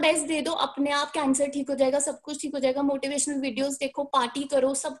अपना बेस्ट दे दो, अपने आप कैंसर ठीक हो जाएगा, सब कुछ ठीक हो जाएगा। मोटिवेशनल वीडियोस देखो, पार्टी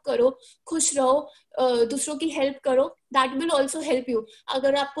करो, सब करो, खुश रहो, दूसरों की हेल्प करो, that will also help you.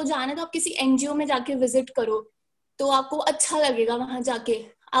 अगर आपको जाना है तो आप किसी एनजीओ में जाके विजिट करो, तो आपको अच्छा लगेगा वहां जाके।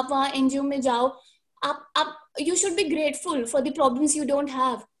 आप वहां एनजीओ में जाओ, आप you should be grateful for the problems you don't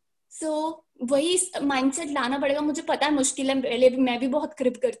have. सो वही माइंडसेट लाना पड़ेगा। मुझे पता है मुश्किल है, पहले भी मैं भी बहुत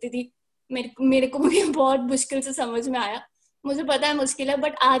क्रिप करती थी, मेरे को भी बहुत मुश्किल से समझ में आया, मुझे पता है मुश्किल है,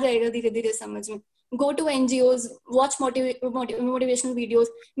 बट आ जाएगा धीरे धीरे समझ में। Go to NGOs, watch motivational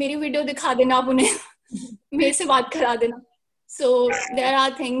videos, मेरी वीडियो दिखा देना आप उन्हें, मेरे से बात करा देना। So there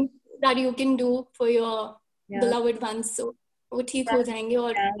are things that you can do for your beloved once, सो वो ठीक हो जाएंगे।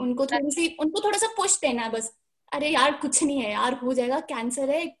 और उनको थोड़ा सा पुश देना है बस, अरे यार कुछ नहीं है यार, हो जाएगा, कैंसर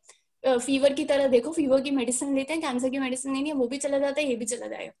है, फीवर की तरह देखो, फीवर की मेडिसिन लेते हैं, कैंसर की मेडिसिन नहीं है, वो भी चला जाता है, ये भी चला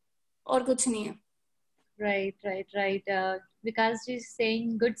जाएगा, और कुछ नहीं है। Right. Vikas ji is saying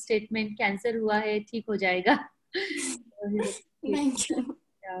good statement. Cancer हुआ है, ठीक हो जाएगा. Thank you.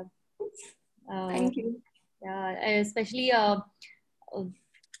 Yeah. Thank you. Yeah, especially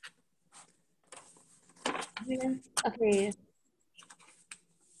okay.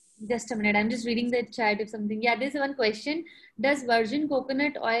 Just a minute. I'm just reading the chat if something. Yeah, there's one question. Does virgin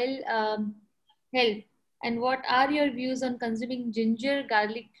coconut oil help? And what are your views on consuming ginger,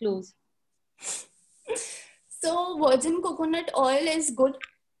 garlic, cloves? So virgin coconut oil is good,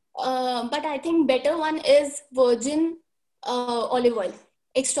 but I think better one is virgin olive oil,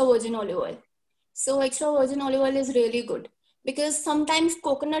 extra virgin olive oil. So extra virgin olive oil is really good because sometimes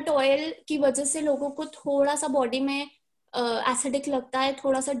coconut oil की वजह से लोगों को थोड़ा सा body में acidic लगता है,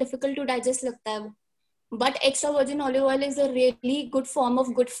 थोड़ा सा डिफिकल्ट टू डाइजेस्ट लगता है वो, but extra virgin olive oil is a really good form of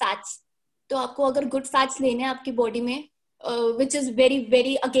good fats. तो आपको अगर गुड फैट्स लेने हैं आपकी बॉडी में, which is very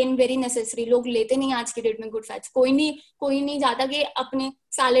very again very necessary. लोग लेते नहीं आज के डेट में गुड फैट्स. कोई नहीं जाता कि अपने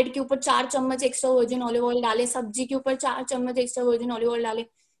सैलेड के ऊपर 4 चम्मच एक्स्ट्रा वर्जिन ऑलिव ऑयल डाले, सब्जी के ऊपर 4 चम्मच एक्स्ट्रा वर्जिन ऑलिव ऑयल डाले.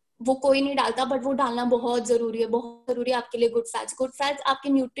 वो कोई नहीं डालता, बट वो डालना बहुत जरूरी है, बहुत जरूरी है आपके लिए. गुड फैट्स आपके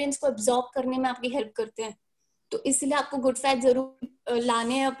न्यूट्रिएंट्स को एब्जॉर्ब करने में आपकी हेल्प करते हैं. तो इसलिए आपको गुड फैट जरूर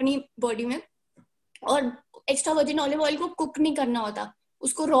लाने हैं अपनी बॉडी में. और एक्स्ट्रा वर्जिन ऑलिव ऑयल को कुक नहीं करना होता,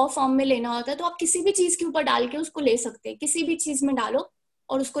 उसको रॉ फॉर्म में लेना होता है. तो आप किसी भी चीज के ऊपर डाल के उसको ले सकते हैं, किसी भी चीज में डालो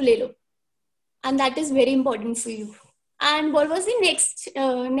और उसको ले लो. And that is very important for you. And what was the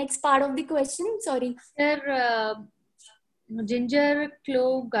next part of the question? Sorry sir, ginger,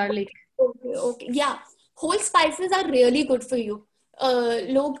 clove, garlic. Okay, yeah. Whole spices are really good for you.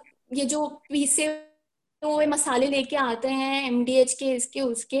 लोग ये जो पीसे हुए मसाले लेके आते हैं MDH के, इसके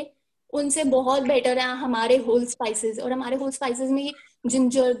उसके, उनसे बहुत बेटर है हमारे होल स्पाइसेस. और हमारे होल स्पाइसेस में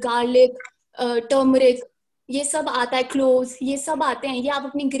जिंजर, गार्लिक, टर्मरिक, ये सब आता है, क्लोव्स, ये सब आते हैं. ये आप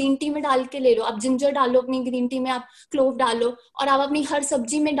अपनी ग्रीन टी में डाल के ले लो. आप जिंजर डालो अपनी ग्रीन टी में, आप क्लोव डालो, और आप अपनी हर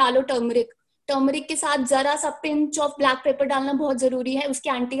सब्जी में डालो टर्मरिक. टर्मरिक के साथ जरा सा पिंच ऑफ ब्लैक पेपर डालना बहुत जरूरी है उसके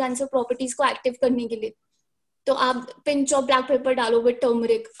एंटी कैंसर प्रॉपर्टीज को एक्टिव करने के लिए. तो आप पिंच ऑफ ब्लैक पेपर डालो विद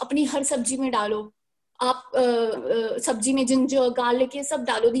टर्मरिक, अपनी हर सब्जी में डालो. आप सब्जी में जिंजर, गार्लिक, ये सब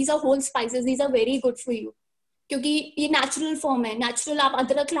डालो. These are whole spices, these are very good for you, क्योंकि ये नेचुरल फॉर्म है. नेचुरल, आप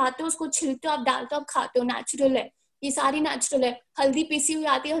अदरक लाते हो, उसको छिलते हो, आप डालते हो, आप खाते हो, नेचुरल है. ये सारी नेचुरल है. हल्दी पीसी हुई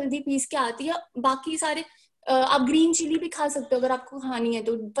आती है, हल्दी पीस के आती है. बाकी सारे आप ग्रीन चिली भी खा सकते हो अगर आपको खानी है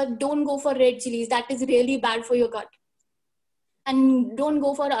तो, but don't go for red chillies, that is really bad for your gut. And don't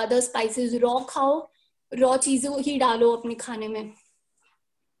go for other spices. Raw खाओ, रॉ चीजें ही डालो अपने खाने में.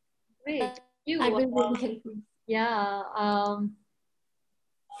 Great. That will really help you. Yeah.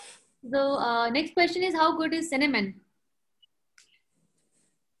 So next question is, how good is cinnamon?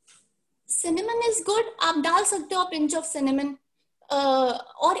 Cinnamon is good. आप डाल सकते हो पिंच ऑफ cinnamon.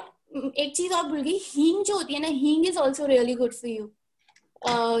 और एक चीज और भूल गई, हींग जो होती है ना, हींग is also really good for you.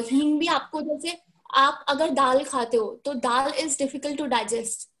 हींग भी आपको, जैसे आप अगर दाल खाते हो तो दाल इज डिफिकल्ट टू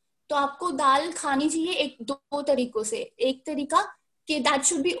डाइजेस्ट, तो आपको दाल खानी चाहिए एक दो तरीकों से. एक तरीका कि that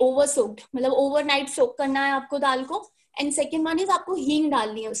should be over soaked, मतलब ओवरनाइट सोक करना है आपको दाल को. एंड सेकेंड वन इज आपको हींग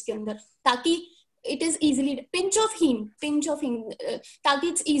डालनी है उसके अंदर, ताकि it is easily, pinch of हींग, ताकि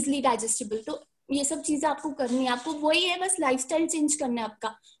इट्स इजिली डाइजेस्टेबल. तो ये सब चीजें आपको करनी है. आपको वही है, बस लाइफस्टाइल चेंज करना है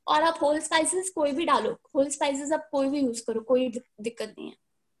आपका. और आप होल स्पाइसेस कोई भी डालो, होल स्पाइसेस आप कोई भी यूज करो, कोई दिक्कत नहीं है.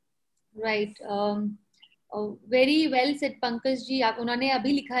 Right. Very well said Pankaj ji. आप, उन्होंने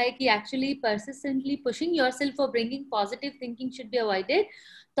अभी लिखा है कि actually persistently pushing yourself for bringing positive thinking should be avoided.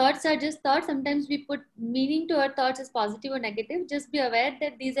 Thoughts are just thoughts. Sometimes we put meaning to our thoughts as positive or negative. Just be aware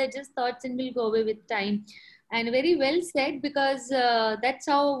that these are just thoughts and will go away with time. And very well said, because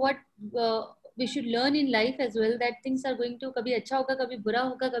that's how what we should learn in life as well, that things are going to, कभी अच्छा होगा, कभी बुरा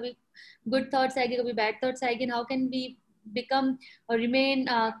होगा, कभी good thoughts आएंगे, कभी bad thoughts आएंगे. And how can we become or remain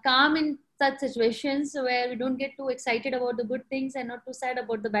calm in such situations where we don't get too excited about the good things and not too sad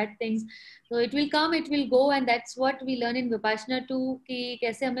about the bad things. So it will come, it will go, and that's what we learn in Vipassana too, कि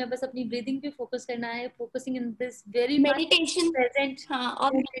कैसे हमें बस अपनी breathing पे focus करना है, focusing in this very meditation much present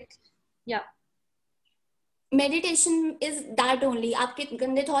moment. Yeah. Meditation is that only. आपके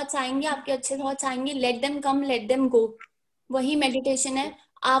गंदे थॉट्स आएंगे, आपके अच्छे थॉट्स आएंगे, let them come, let them go. वही मेडिटेशन है.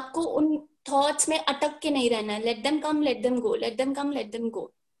 आपको उन थॉट्स में अटक के नहीं रहना है. Let them come, let them go, let them come, let them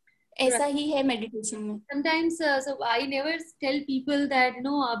go. ऐसा ही है मेडिटेशन में. Sometimes so I never tell people that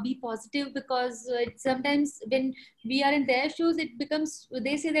be positive, because sometimes when we are in their shoes, it becomes,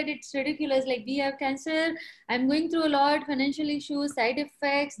 they say that it's ridiculous, like we have cancer, I'm going through a lot, financial issues, side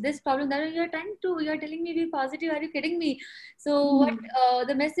effects, this problem, that you're telling me be positive, are you kidding me? So what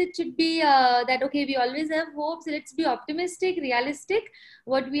the message should be, that okay, we always have hopes, let's be optimistic, realistic,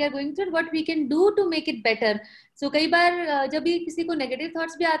 what we are going through, what we can do to make it better. So कई बार जब भी किसी को negative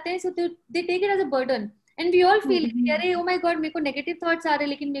thoughts भी आते हैं, so they take it as a burden, and we all feel अरे oh my god, मेरे को नेगेटिव थॉट्स आ रहे हैं,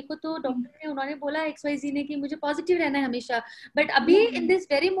 लेकिन मेरे को तो डॉक्टर ने, उन्होंने बोला XYZ ने कि मुझे पॉजिटिव रहना है हमेशा, बट अभी in this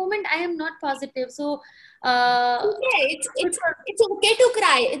very moment I am not positive. So it's okay to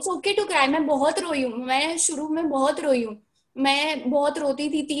cry, it's okay to cry. मैं बहुत रोई हूँ, मैं शुरू में बहुत रोई हूँ, मैं बहुत रोती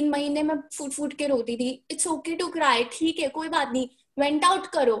थी, 3 महीने में फूट के रोती थी. इट्स ओके टू क्राई, ठीक है, कोई बात नहीं. वेंट आउट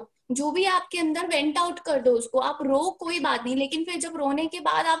करो, जो भी आपके अंदर वेंट आउट कर दो उसको. आप रो, कोई बात नहीं, लेकिन फिर जब रोने के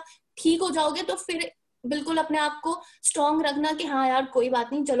बाद आप ठीक हो जाओगे तो फिर बिल्कुल अपने आप को स्ट्रॉन्ग रखना कि हाँ यार कोई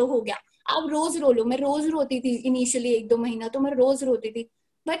बात नहीं, चलो हो गया. आप रोज रो लो. मैं रोज रोती थी इनिशियली 1-2 महीना तो मैं रोज रोती थी,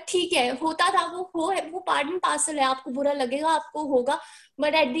 बट ठीक है, होता था. वो पार्ट एंड पार्सल है. आपको बुरा लगेगा, आपको होगा,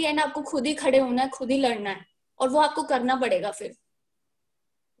 बट एट दी एंड आपको खुद ही खड़े होना है, खुद ही लड़ना है, और वो आपको करना पड़ेगा फिर.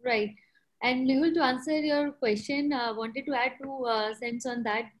 Right. And Mehul, to answer your question, wanted to add two cents on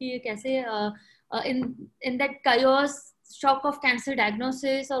that. कि कैसे in that chaos, shock of cancer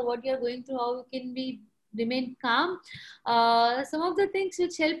diagnosis or what you're going through, how you can be remain calm. Some of the things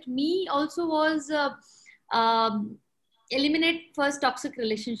which helped me also was um, eliminate first toxic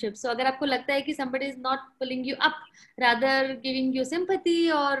relationships. So अगर आपको लगता है कि somebody is not pulling you up, rather giving you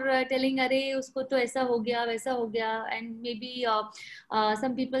sympathy or telling अरे उसको तो ऐसा हो गया वैसा हो गया, and maybe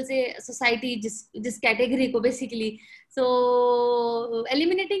some people say society just category को basically. So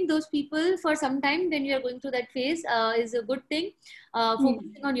eliminating those people for some time when you are going through that phase is a good thing.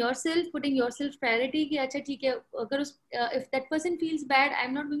 Focusing on yourself, putting yourself priority कि अच्छा ठीक है, अगर उस if that person feels bad,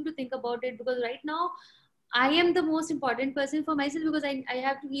 I'm not going to think about it, because right now I am the most important person for myself, because I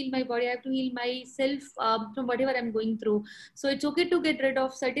have to heal my body, I have to heal myself from whatever I'm going through. So it's okay to get rid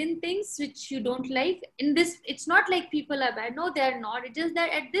of certain things which you don't like. In this, it's not like people are bad. No, they're not. It's just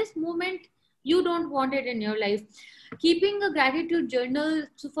that at this moment, you don't want it in your life. Keeping a gratitude journal.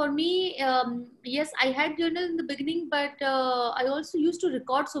 So for me, yes, I had journal in the beginning, but I also used to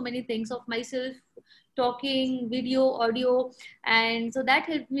record so many things of myself, talking, video, audio, and so that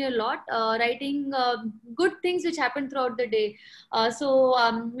helped me a lot. Writing good things which happened throughout the day.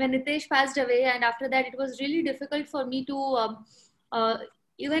 When Nitesh passed away, and after that it was really difficult for me to uh,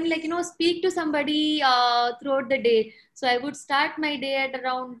 even speak to somebody throughout the day. So I would start my day at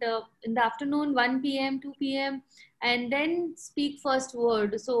around in the afternoon, 1 p.m, 2 p.m, and then speak first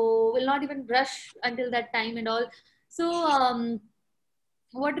word. So will not even brush until that time and all. So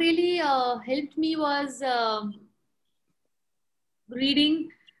what really helped me was reading,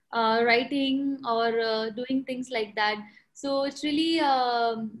 writing, or doing things like that. So it's really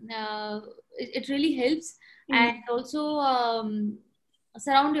it really helps. And also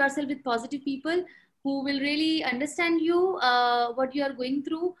surround yourself with positive people who will really understand you, what you are going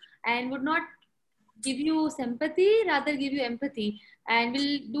through, and would not give you sympathy, rather give you empathy, and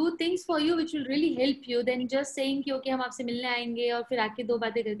will do things for you which will really help you than just saying कि okay हम आपसे मिलने आएंगे और फिर आके दो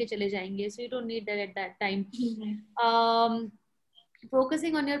बातें करके चले जाएंगे. So you don't need that at that time.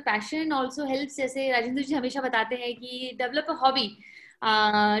 Focusing on your passion also helps. जैसे राजेंद्र जी हमेशा बताते हैं कि develop a hobby.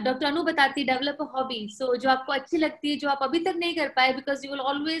 डॉक्टर अनु बताती डेवलप अ हॉबी. सो जो आपको अच्छी लगती है, जो आप अभी तक नहीं कर पाए, because you will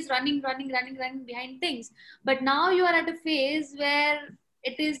always running behind things, but now you are at a phase where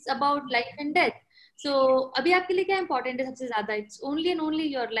it is about life and death. सो अभी आपके लिए क्या इंपॉर्टेंट है सबसे ज्यादा? It's only and only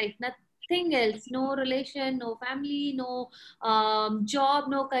your life, nothing else. No relation, no family, no job,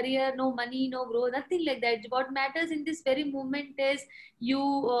 no career, no money, no growth, nothing like that. What matters in this very moment is you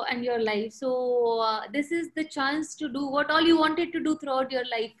and your life. So this is the chance to do what all you wanted to do throughout your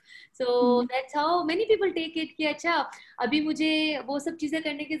life. So that's how many people take it कि अच्छा अभी मुझे वो सब चीजें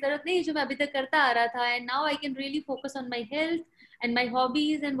करने की जरूरत नहीं जो मैं अभी तक करता आ रहा था, and now I can really focus on my health and my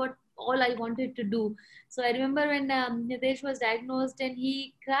hobbies and what all I wanted to do. So I remember when Nitesh was diagnosed and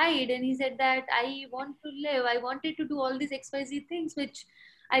he cried and he said that I want to live, I wanted to do all these XYZ things which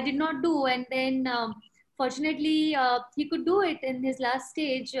I did not do. And then fortunately he could do it in his last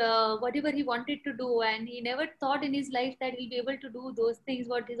stage, whatever he wanted to do, and he never thought in his life that he'll be able to do those things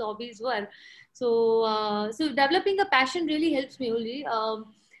what his hobbies were. So developing a passion really helps me only.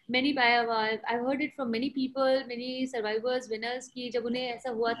 Many I've heard it from many people, many survivors, winners कि जब उन्हें ऐसा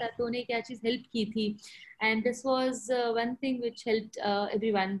हुआ था तो उन्हें क्या चीज हेल्प की थी, and this was one thing which helped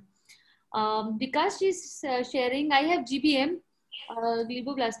everyone. Because she's sharing, I have GBM,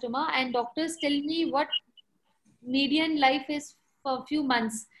 glioblastoma, and doctors tell me what median life is for a few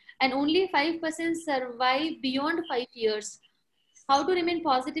months, and only 5% survive beyond 5 years. How to remain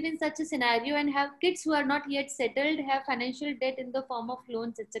positive in such a scenario and have kids who are not yet settled, have financial debt in the form of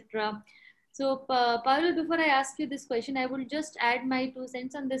loans, etc. So, Parul, before I ask you this question, I will just add my 2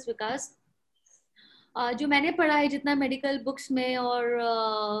 cents on this, because जो मैंने पढ़ा है जितना medical books में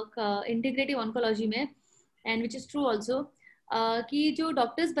और integrative oncology में, and which is true also, कि जो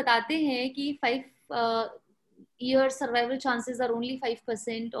डॉक्टर्स बताते हैं कि 5 year survival chances are only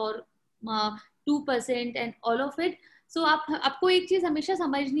 5% or 2% and all of it. So आपको एक चीज हमेशा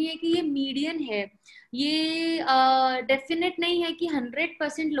समझनी है कि ये मीडियन है, ये डेफिनेट नहीं है कि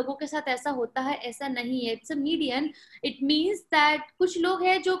 100% लोगों के साथ ऐसा होता है, ऐसा नहीं है. It's a median. It means that कुछ लोग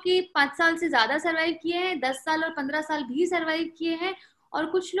हैं जो कि 5 साल से ज्यादा सर्वाइव किए हैं, 10 साल और 15 साल भी सर्वाइव किए हैं, और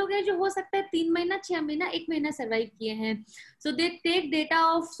कुछ लोग हैं जो हो सकता है 3 महीना, 6 महीना, 1 महीना सर्वाइव किए हैं. सो they take data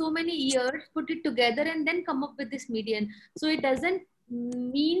of so many years, put it together and then come up with this median. So it doesn't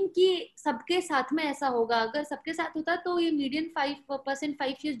mean कि सबके साथ में ऐसा होगा. अगर सबके साथ होता तो ये मीडियन 5%,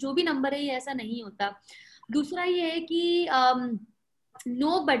 5 years जो भी नंबर है, ये ऐसा नहीं होता. दूसरा ये है कि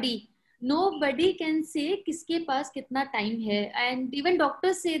nobody can say किसके पास कितना time है, and even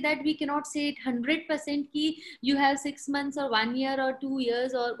doctors say that we cannot say it 100% कि you have 6 months or 1 year or 2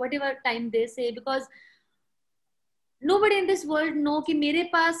 years or whatever time they say, because nobody in this world know कि मेरे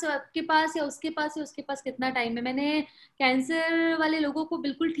पास, आपके पास या उसके पास कितना टाइम है. मैंने कैंसर वाले लोगों को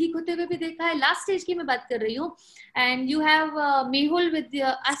बिल्कुल ठीक होते हुए भी देखा है, लास्ट स्टेज की मैं बात कर रही हूँ. And you have Mehul with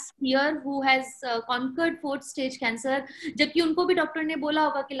us here who has conquered 4th stage cancer, जबकि उनको भी डॉक्टर ने बोला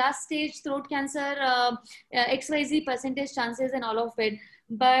होगा कि last stage throat cancer XYZ percentage chances and all of it.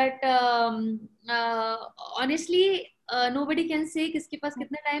 But honestly nobody can say किसके पास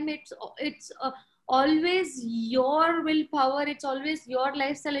कितना टाइम है. It's always your willpower, it's always your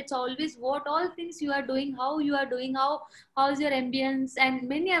lifestyle, it's always what all things you are doing, how you are doing, how's your ambience, and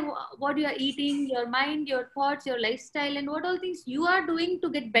many what you are eating, your mind, your thoughts, your lifestyle, and what all things you are doing to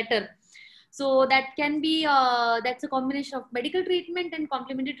get better. So that can be that's a combination of medical treatment and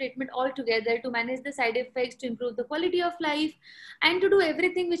complementary treatment all together to manage the side effects, to improve the quality of life, and to do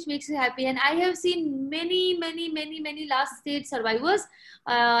everything which makes you happy. And I have seen many last stage survivors,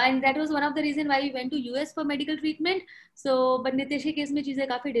 and that was one of the reason why we went to US for medical treatment. So but Nitesh के case में चीजें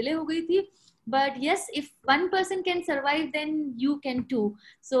काफी delay हो गई थी. But yes, if one person can survive, then you can too.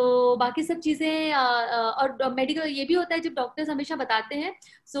 So बाकी सब चीजें और मेडिकल ये भी होता है जब डॉक्टर्स हमेशा बताते हैं.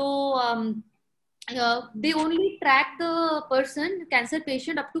 So they only track the person, cancer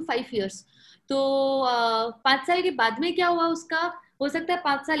patient, up to 5 years. तो 5 साल के बाद में क्या हुआ उसका, हो सकता है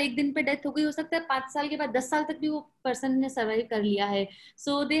 5 साल एक दिन पे डेथ हो गई, हो सकता है 5 साल के बाद 10 साल तक भी वो पर्सन ने सर्वाइव कर लिया है.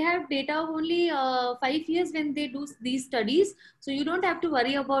 So they have data of only 5 years when they do these studies. So you don't have to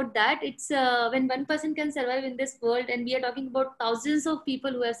worry about that. It's when one person can survive in this world, and we are talking about thousands of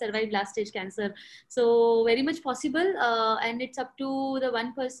people who have survived last stage cancer. So very much possible, and it's up to the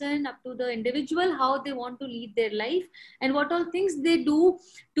one person, up to the individual, how they want to lead their life and what all things they do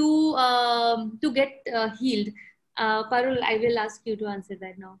to get healed. Parul, I will ask you to answer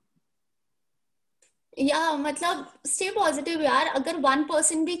that now. या मतलब stay positive यार. अगर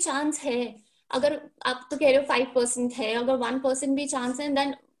 1% भी chance है, अगर आप तो कह रहे हो 5% है, अगर 1% भी चांस है,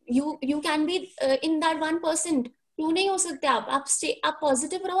 then you can be in that 1%. क्यों नहीं हो सकते आप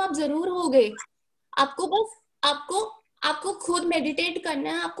पॉजिटिव रहो, आप जरूर होगे. आपको बस आपको खुद मेडिटेट करना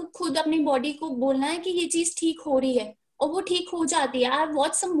है, आपको खुद अपनी बॉडी को बोलना है कि ये चीज ठीक हो रही है, और वो ठीक हो जाती है. I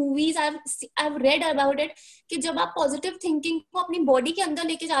watch some movies, I read about it, कि जब आप पॉजिटिव थिंकिंग को अपनी बॉडी के अंदर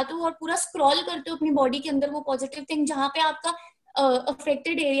लेके जाते हो और पूरा स्क्रॉल करते हो अपनी बॉडी के अंदर वो पॉजिटिव थिंग, जहाँ पे आपका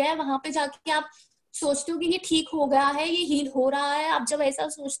अफेक्टेड एरिया है, वहां पे जाके आप सोचते हो कि ये ठीक हो गया है, ये हील हो रहा है. आप जब ऐसा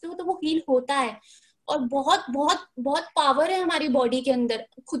सोचते हो तो वो हील होता है. और बहुत बहुत बहुत पावर है हमारी बॉडी के अंदर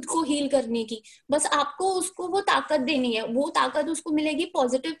खुद को हील करने की. बस आपको उसको वो ताकत देनी है. वो ताकत उसको मिलेगी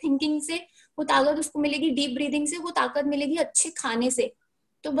पॉजिटिव थिंकिंग से, वो ताकत उसको मिलेगी डीप ब्रीदिंग से, वो ताकत मिलेगी अच्छे खाने से.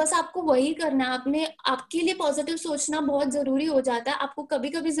 तो बस आपको वही करना है. आपने आपके लिए पॉजिटिव सोचना बहुत जरूरी हो जाता है. आपको कभी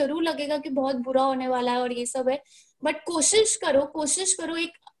कभी जरूर लगेगा कि बहुत बुरा होने वाला है और ये सब है, बट कोशिश करो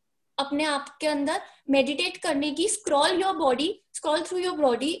एक अपने आप के अंदर मेडिटेट करने की. स्क्रॉल थ्रू योर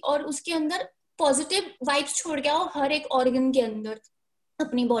बॉडी, और उसके अंदर पॉजिटिव वाइब्स छोड़ के आओ हर एक ऑर्गन के अंदर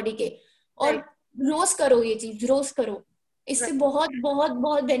अपनी बॉडी के. और रोज करो ये चीज, रोज करो. इससे बहुत बहुत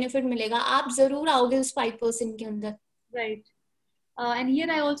बहुत बेनिफिट मिलेगा. आप जरूर आओगे उस 5% के अंदर. Right. And here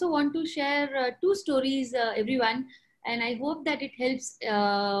I also want to share 2 stories, everyone, and I hope that it helps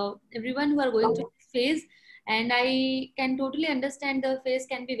everyone who are going through this phase. And I can totally understand the phase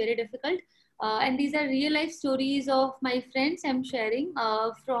can be very difficult. And these are real life stories of my friends I'm sharing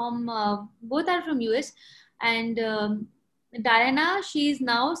from both are from US. And Diana, she is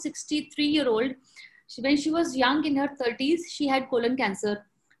now 63-year-old. When she was young in her 30s, she had colon cancer.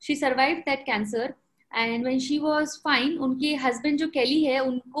 She survived that cancer. And when she was fine, उनके husband जो केली है,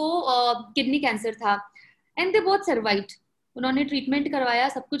 उनको kidney cancer था. And they both survived. उन्होंने treatment करवाया,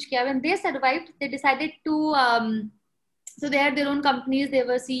 सब कुछ किया. When they survived, they decided to so they had their own companies, they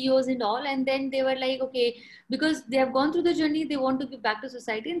were CEOs and all, and then they were like, okay, because they have gone through the journey, they want to give back to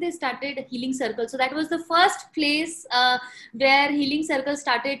society, and they started Healing Circle. So that was the first place where Healing Circle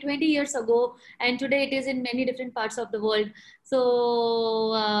started 20 years ago, and today it is in many different parts of the world.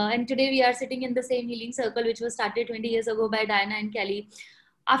 So and today we are sitting in the same Healing Circle which was started 20 years ago by Diana and Kelly.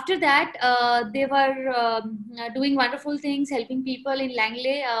 After that, they were doing wonderful things, helping people in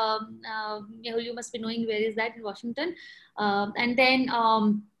Langley. You must be knowing where is that, in Washington. And then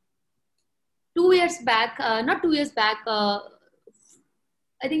 2 years back, not 2 years back,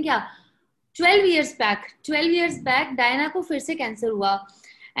 I think, yeah, 12 years back, Diana को फिर से cancer हुआ.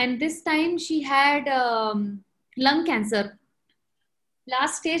 And this time she had lung cancer.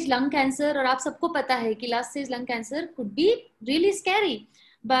 Last stage lung cancer. और आप सबको पता है कि last stage lung cancer could be really scary.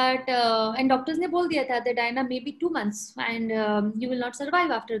 but and doctors ने बोल दिया था that Diana maybe 2 months and you will not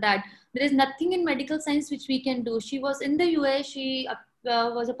survive after that. There is nothing in medical science which we can do. She was in the US, she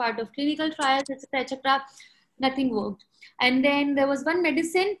was a part of clinical trials, etc., etc. Nothing worked. And then there was one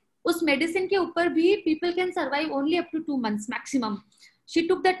medicine, उस medicine के ऊपर भी people can survive only up to 2 months maximum. She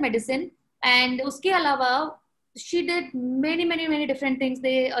took that medicine and उसके अलावा she did many different things.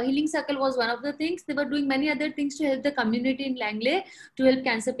 The Healing Circle was one of the things. They were doing many other things to help the community in Langley, to help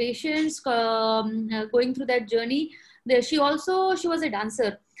cancer patients going through that journey. She was a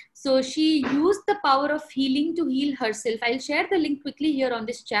dancer, so she used the power of healing to heal herself. I'll share the link quickly here on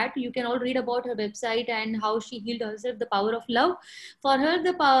this chat. You can all read about her website and how she healed herself, the power of love. For her,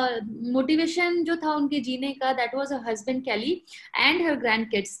 the motivation जो था उनके जीने का, that was her husband Kelly and her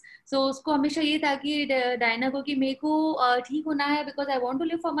grandkids. So उसको हमेशा ये था कि डायना को कि मेरे को ठीक होना है, because I want to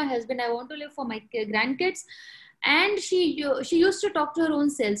live for my husband, I want to live for my grandkids. And she used to talk to her own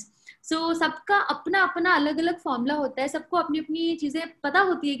selves. So सबका अपना अपना अलग अलग फॉर्मूला होता है, सबको अपनी अपनी चीजें पता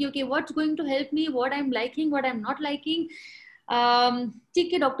होती है कि okay, what's going to help me, what I'm liking, what I'm not liking.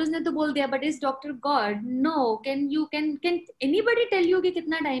 ठीक है, डॉक्टर्स ने तो बोल दिया, but is doctor God? No. Can anybody tell you कि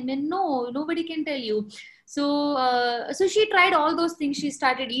कितना टाइम है? No, nobody can tell you. So she tried all those things. She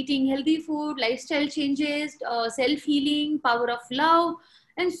started eating healthy food, lifestyle changes, self-healing, power of love,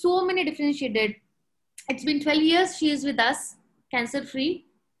 and so many different she did. It's been 12 years. She is with us, cancer-free,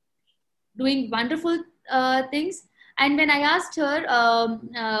 doing wonderful things. And when I asked her,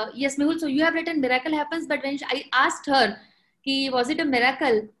 yes, Mehul, so you have written Miracle Happens, but when I asked her, was it a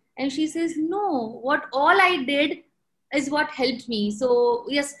miracle? And she says, no, what all I did is what helped me. So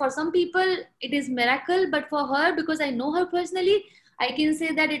yes, for some people it is miracle, but for her, because I know her personally, I can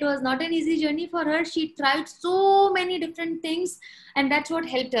say that it was not an easy journey for her. She tried so many different things, and that's what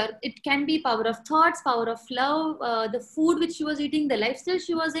helped her. It can be power of thoughts, power of love, the food which she was eating, the lifestyle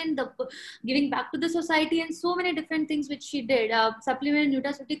she was in, the giving back to the society, and so many different things which she did. Supplement,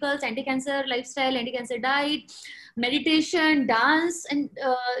 nutraceuticals, anti-cancer lifestyle, anti-cancer diet, meditation, dance, and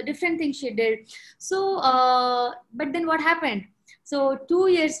different things she did. So, but then what happened? So 2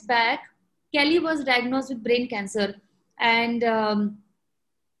 years back, Kelly was diagnosed with brain cancer. And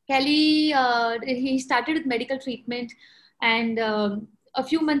Kelly, he started with medical treatment, and a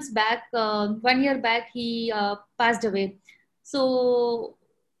few months back, 1 year back, he passed away. So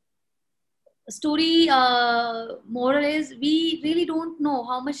story moral is, we really don't know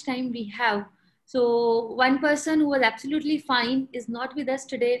how much time we have. So one person who was absolutely fine is not with us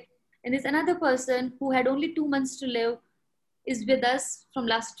today, and there's another person who had only 2 months to live is with us from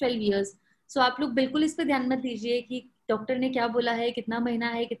last 12 years. So आप लोग बिल्कुल इस पे ध्यान मत दीजिए कि doctor ने क्या बोला है, कितना महीना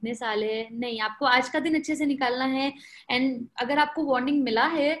है, कितने साल है. नहीं, आपको आज का दिन अच्छे से निकालना है. एंड अगर आपको वार्निंग मिला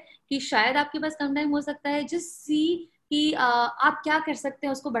है कि शायद आपके पास कम टाइम हो सकता है, जस्ट सी कि आप क्या कर सकते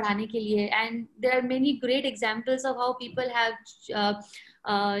हैं उसको बढ़ाने के लिए. And there are many great examples of how people have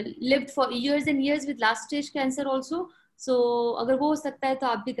lived for years and years with last stage cancer also. So अगर वो हो सकता है तो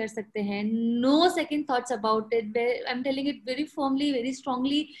आप भी कर सकते हैं. No second thoughts about it. I'm telling it very firmly, very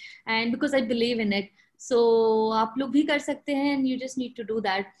strongly, and because I believe in it. So आप लोग भी कर सकते हैं, and you just need to do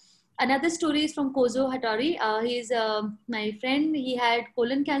that. Another story is from Kozo Hattori. He is my friend. He had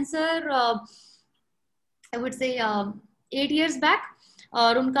colon cancer, I would say 8 years back.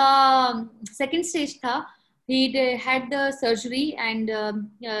 और उनका second stage था. He had the surgery and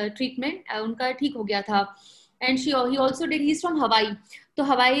treatment. उनका ठीक हो गया था. And he also did, he's from Hawaii. So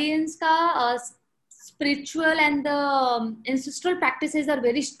Hawaiians ka spiritual and the ancestral practices are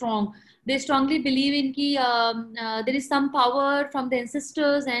very strong. They strongly believe in ki there is some power from the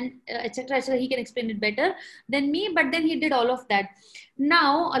ancestors and etc. He can explain it better than me, but then he did all of that.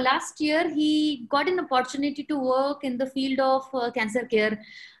 Now, last year, he got an opportunity to work in the field of cancer care.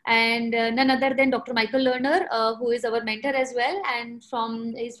 And none other than Dr. Michael Lerner, who is our mentor as well, and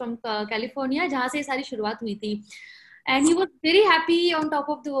he's from California, जहाँ से सारी शुरुआत हुई थी. And he was very happy on top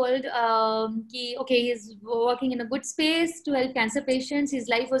of the world. Okay, he's working in a good space to help cancer patients. His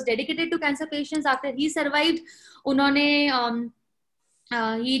life was dedicated to cancer patients. After he survived,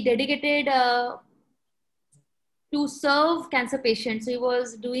 he dedicated to serve cancer patients. So he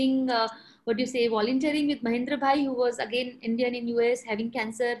was doing volunteering with Mahendra Bhai, who was again Indian in US, having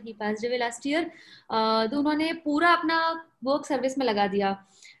cancer. He passed away last year. तो उन्होंने पूरा अपना work service में लगा दिया.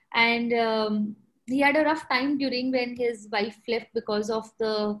 And he had a rough time during when his wife left because of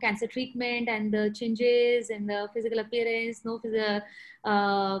the cancer treatment and the changes in the physical appearance, no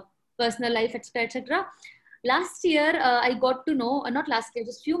personal life, etc., etc. Last year, I got to know, not last year,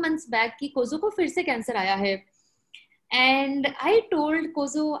 just few months back, कि कोजो को फिर से cancer आया है. And I told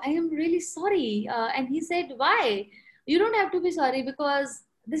Kozo, I am really sorry. And he said, why? You don't have to be sorry, because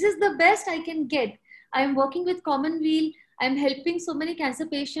this is the best I can get. I am working with Commonweal. I'm helping so many cancer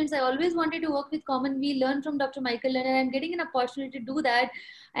patients. I always wanted to work with Commonweal, learn from Dr. Michael, and I'm getting an opportunity to do that.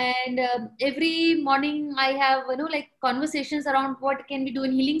 And every morning I have, like conversations around what can we do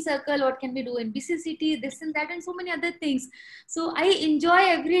in Healing Circle, what can we do in BCCT, this and that, and so many other things. So I enjoy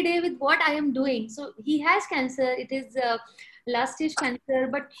every day with what I am doing. So he has cancer. It is last stage cancer,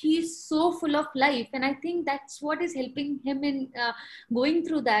 but he's so full of life. And I think that's what is helping him in going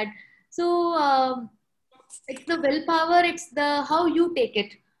through that. So it's the willpower, it's the how you take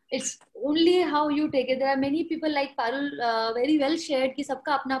it. It's only how you take it. There are many people like Parul very well shared कि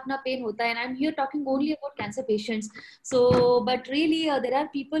सबका अपना अपना pain होता है, and I'm here talking only about cancer patients. So, but really there are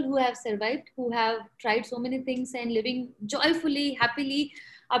people who have survived, who have tried so many things and living joyfully, happily.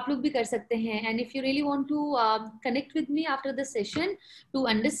 आप लोग भी कर सकते हैं. And if you really want to connect with me after the session to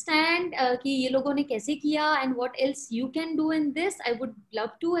understand कि ये लोगों ने कैसे किया and what else you can do in this, I would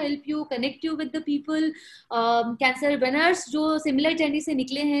love to help you, connect you with the people, cancer winners जो similar journey से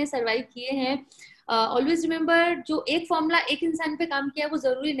निकले हैं, survive किए हैं. Always remember, जो एक फॉर्मूला एक इंसान पे काम किया वो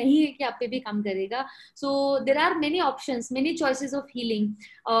जरूरी नहीं है कि आप पे भी काम करेगा. So there are many options, many choices of healing.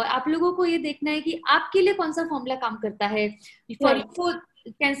 आप लोगों को ये देखना है कि आपके लिए कौन सा फॉर्मूला काम करता है. For you,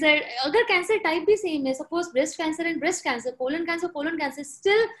 कैंसर, अगर कैंसर टाइप भी सेम है, suppose breast cancer and breast cancer, colon cancer,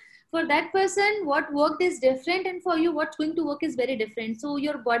 still for that person what worked is different, and for you what's going to work is very different. So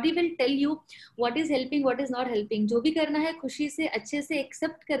your body will tell you what is helping, what is not helping. जो भी करना है खुशी से अच्छे से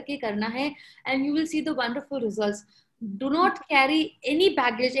accept करके करना है, and you will see the wonderful results. Do not carry any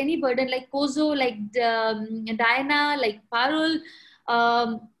baggage, any burden like Kozo, like Diana, like Parul.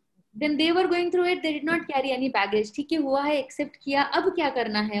 When they were going through it, they did not carry any baggage. ठीक है, हुआ है, accept किया, अब क्या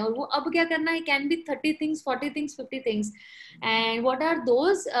करना है, और वो अब क्या करना है can be 30 things, 40 things, 50 things. And what are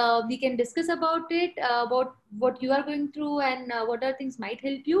those? We can discuss about it, about what you are going through, and what are things might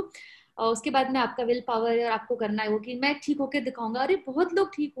help you. उसके बाद में आपका विल पावर है और आपको करना है वो कि मैं ठीक होके दिखाऊंगा. अरे बहुत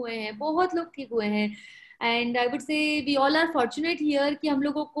लोग ठीक हुए हैं, बहुत लोग ठीक हुए हैं. And I would say we all are fortunate here कि हम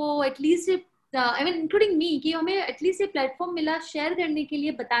लोगों को at least I mean including me कि हमें एटलीस्ट ये प्लेटफॉर्म मिला शेयर करने के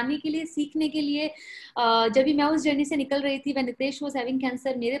लिए, बताने के लिए, सीखने के लिए. जब भी मैं उस जर्नी से निकल रही थी, when Nitesh was having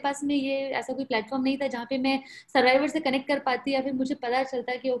cancer, मेरे पास में ये ऐसा कोई प्लेटफॉर्म नहीं था जहाँ पे मैं सर्वाइवर से कनेक्ट कर पाती या फिर मुझे पता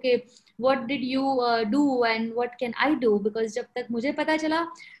चलता कि okay what did you do and what can I do. Because जब तक मुझे पता चला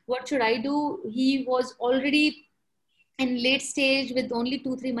what should I do, he was already in late stage with only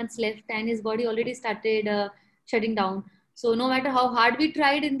 2-3 months left, and his body already started shutting down. So no matter how hard we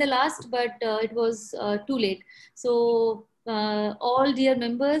tried in the last, but it was too late. So all dear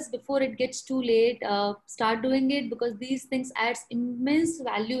members, before it gets too late, start doing it, because these things adds immense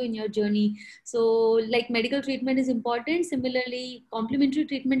value in your journey. So like medical treatment is important, similarly complementary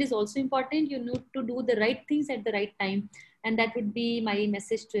treatment is also important. You need to do the right things at the right time, and that would be my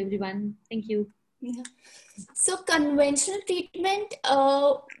message to everyone. Thank you. Yeah. So conventional treatment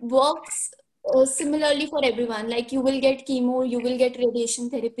works similarly for everyone. Like you will get chemo, you will get radiation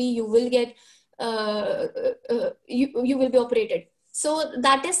therapy, you will get you will be operated. So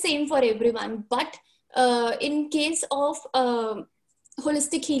that is same for everyone. But in case of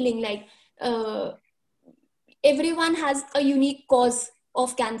holistic healing, like everyone has a unique cause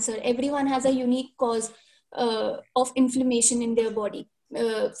of cancer. Everyone has a unique cause of inflammation in their body.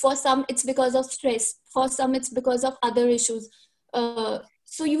 For some it's because of stress, for some it's because of other issues.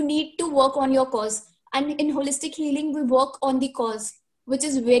 So you need to work on your cause, and in holistic healing we work on the cause, which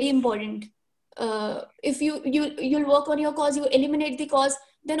is very important. If you'll work on your cause, you eliminate the cause,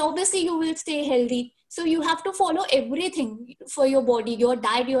 then obviously you will stay healthy. So you have to follow everything for your body, your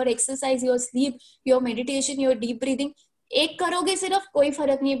diet, your exercise, your sleep, your meditation, your deep breathing. एक करोगे सिर्फ कोई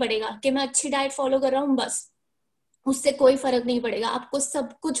फर्क नहीं पड़ेगा कि मैं अच्छी डाइट फॉलो कर रहा हूँ, बस उससे कोई फर्क नहीं पड़ेगा. आपको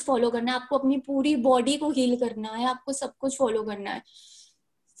सब कुछ फॉलो करना है, आपको अपनी पूरी बॉडी को हील करना है, आपको सब कुछ फॉलो करना है.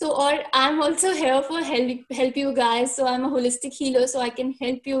 So or I'm also here for help you guys. So I'm a holistic healer, so I can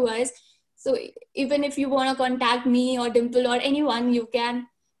help you guys. So even if you want to contact me or Dimple or anyone, you can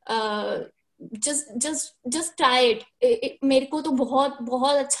just try it. मेरे को तो बहुत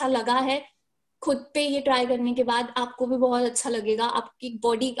बहुत अच्छा लगा है. खुद पे ये ट्राई करने के बाद आपको भी बहुत अच्छा लगेगा. आपकी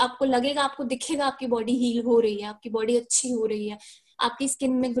बॉडी, आपको लगेगा, आपको दिखेगा आपकी बॉडी हील हो रही है, आपकी बॉडी अच्छी हो रही है, आपकी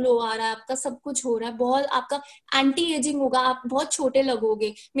स्किन में ग्लो आ रहा है, आपका सब कुछ हो रहा है. बहुत आपका एंटी एजिंग होगा, आप बहुत छोटे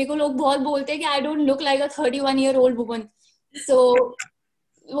लगोगे. मेरे को लोग बहुत बोलते हैं कि I don't look like a 31-year-old woman. So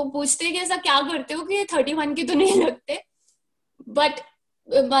वो पूछते हैं कि ऐसा क्या करते हो कि ये 31 की तो नहीं लगते. But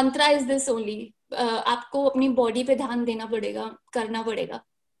mantra is this only, आपको अपनी बॉडी पे ध्यान देना पड़ेगा, करना पड़ेगा,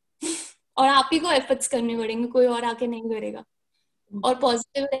 और आप ही को एफर्ट्स करने पड़ेंगे, कोई और आके नहीं करेगा. और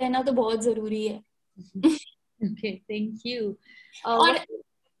पॉजिटिव रहना तो बहुत जरूरी है. Okay, thank you. और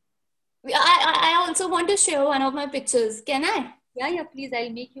I also want to share one of my pictures. Can I? Yeah, please. I'll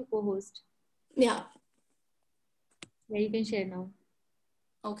make you co-host. Yeah. Yeah, you can share now.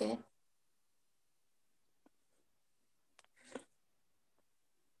 Okay.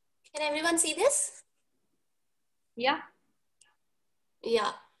 Can everyone see this? Yeah.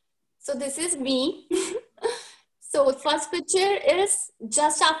 Yeah. So this is me. So first picture is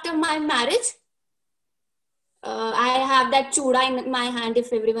just after my marriage. I have that chuda in my hand,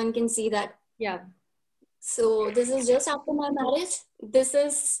 if everyone can see that. Yeah. So this is just after my marriage. This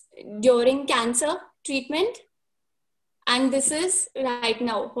is during cancer treatment. And this is right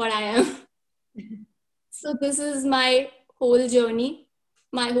now what I am. So this is my whole journey.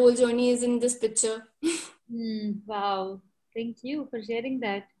 My whole journey is in this picture. Wow. Thank you for sharing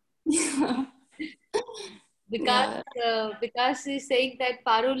that. Because Yeah. because she's saying that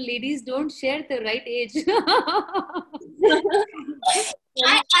Parul ladies don't share the right age.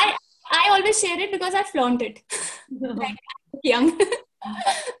 I, I, I always share it because I flaunt it. Like I'm young.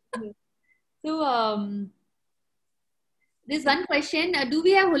 So there's one question. Do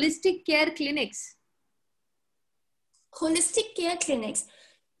we have holistic care clinics? Holistic care clinics.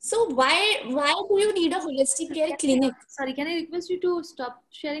 So why do you need a holistic care clinic? Sorry, can I request you to stop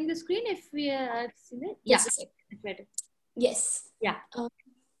sharing the screen if we have seen it? Yeah, Just a sec. it's better. Yes. Yeah.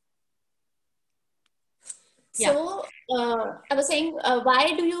 Yeah. So I was saying,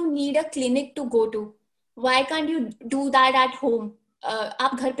 why do you need a clinic to go to? Why can't you do that at home?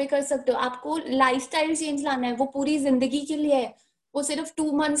 आप घर पे कर सकते हो. आपको lifestyle change लाना है, वो पूरी जिंदगी के लिए है. वो सिर्फ 2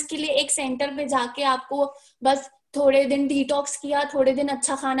 months के लिए एक सेंटर पे जाके आपको बस थोड़े दिन डिटॉक्स किया, थोड़े दिन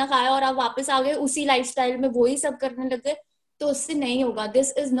अच्छा खाना खाया और आप वापस आ गए उसी लाइफस्टाइल में वही सब करने लगे, तो उससे नहीं होगा.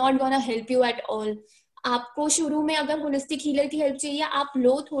 This is not gonna help you at all. आपको शुरू में अगर होलिस्टिक हीलर की हेल्प चाहिए, आप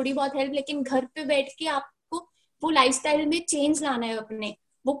लो थोड़ी बहुत हेल्प, लेकिन घर पे बैठ के आपको वो लाइफस्टाइल में चेंज लाना है अपने.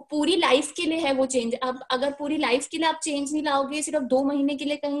 वो पूरी लाइफ के लिए है वो चेंज. अब अगर पूरी लाइफ के लिए आप चेंज नहीं लाओगे, सिर्फ 2 महीने के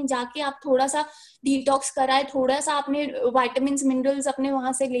लिए कहीं जाके आप थोड़ा सा डिटॉक्स कराए, थोड़ा सा आपने वाइटामिन मिनरल्स अपने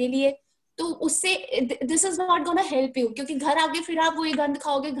वहां से ले लिए, तो उससे this is not gonna help you. क्योंकि घर आके फिर आप वही गंद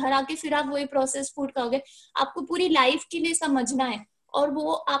खाओगे, घर आके फिर आप वही प्रोसेस फूड खाओगे. आपको पूरी लाइफ के लिए समझना है, और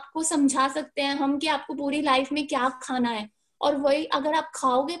वो आपको समझा सकते हैं हम कि आपको पूरी लाइफ में क्या खाना है, और वही अगर आप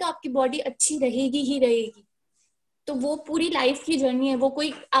खाओगे तो आपकी बॉडी अच्छी रहेगी ही रहेगी. तो वो पूरी लाइफ की जर्नी है. वो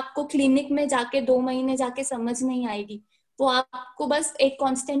कोई आपको क्लिनिक में जाके 2 महीने जाके समझ नहीं आएगी. वो आपको बस एक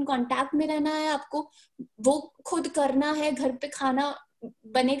कांस्टेंट कांटेक्ट में रहना है. आपको वो खुद करना है. घर पे खाना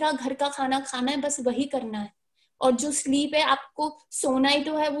बनेगा, घर का खाना खाना है, बस वही करना है. और जो स्लीप है, आपको सोना ही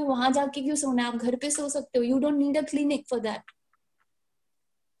तो है, वो वहां जाके क्यों सोना है? आप घर पे सो सकते हो. You don't need a clinic for that.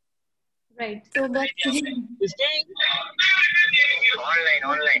 Right. तो बस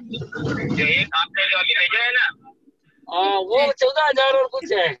ऑनलाइन जो एक आपने जो अभी भेजा है ना, वो 14,000 और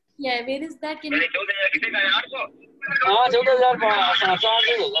कुछ है. Yeah, where is that? Can you... 14,000 कितने का है? 800. हाँ,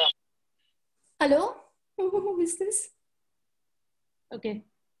 14,700 होगा. Hello? Who is this? Okay.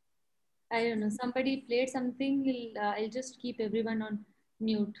 I don't know. Somebody played something. I'll just keep everyone on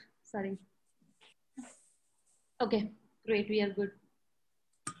mute. Sorry. Okay. Great. We are good.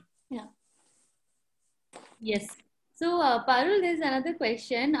 Yeah. Yes. So, Parul, there's another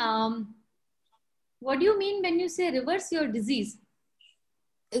question. What do you mean when you say reverse your disease?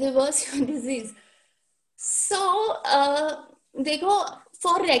 Reverse your disease. So, देखो,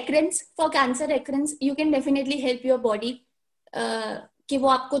 for recurrence, for cancer recurrence, you can definitely help your body कि वो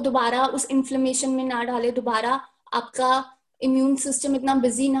आपको दोबारा उस inflammation में ना डाले, दोबारा आपका इम्यून सिस्टम इतना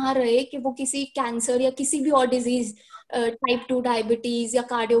बिजी ना रहे कि वो किसी कैंसर या किसी भी और डिजीज, टाइप 2 डायबिटीज या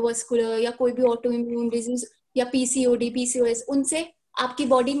कार्डियोवास्कुलर या कोई भी ऑटो इम्यून डिजीज या पीसीओडी, पीसीओएस, उनसे आपकी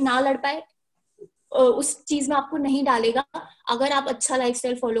बॉडी ना लड़ पाए. उस चीज में आपको नहीं डालेगा अगर आप अच्छा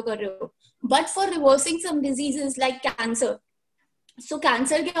लाइफस्टाइल फॉलो कर रहे हो. But for reversing some diseases like cancer, so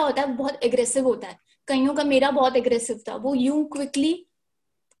cancer क्या होता है, बहुत एग्रेसिव होता है. कईयों का, मेरा बहुत एग्रेसिव था. वो यूं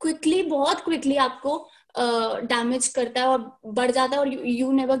क्विकली बहुत क्विकली आपको डैमेज करता है और बढ़ जाता है, और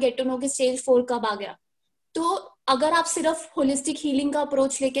you never get to know कि स्टेज 4 कब आ गया. तो अगर आप सिर्फ होलिस्टिक हीलिंग का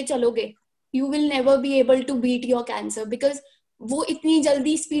अप्रोच लेके चलोगे, you will never be able to beat your cancer, because वो इतनी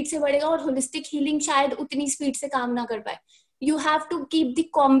जल्दी स्पीड से बढ़ेगा और होलिस्टिक हीलिंग शायद उतनी स्पीड से काम ना कर पाए. You have to keep the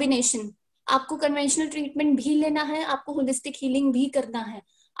combination. आपको कन्वेंशनल ट्रीटमेंट भी लेना है, आपको होलिस्टिक हीलिंग भी करना है.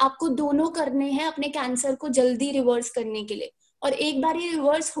 आपको दोनों करने हैं अपने कैंसर को जल्दी रिवर्स करने के लिए. और एक बार ये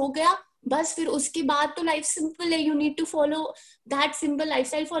रिवर्स हो गया, बस फिर उसके बाद तो लाइफ सिंपल है. You need to follow that simple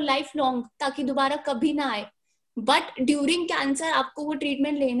lifestyle for life long, ताकि दोबारा कभी ना आए. बट ड्यूरिंग कैंसर आपको वो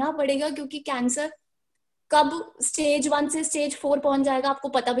ट्रीटमेंट लेना पड़ेगा, क्योंकि कैंसर कब स्टेज 1 से स्टेज 4 पहुंच जाएगा आपको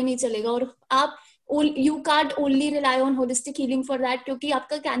पता भी नहीं चलेगा. और आप you can't only rely on holistic healing for that, क्योंकि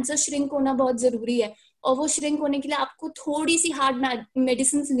आपका कैंसर श्रिंक होना बहुत जरूरी है, और वो श्रिंक होने के लिए आपको थोड़ी सी हार्ड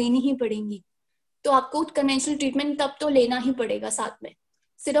मेडिसिन लेनी ही पड़ेंगी। तो आपको कन्वेंशनल ट्रीटमेंट तब तो लेना ही पड़ेगा साथ में,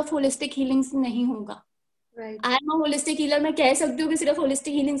 सिर्फ होलिस्टिक हीलिंग से नहीं होगा। I am a holistic healer, मैं कह सकती हूँ कि सिर्फ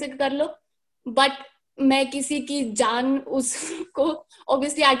होलिस्टिक हीलिंग से कर लो, बट मैं किसी की जान उसको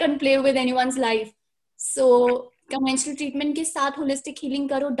obviously I can play with anyone's life. So conventional treatment के साथ होलिस्टिक हीलिंग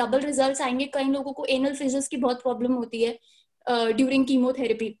करो, डबल रिजल्ट्स आएंगे। कई लोगों को एनल फिशर्स की बहुत प्रॉब्लम होती है ड्यूरिंग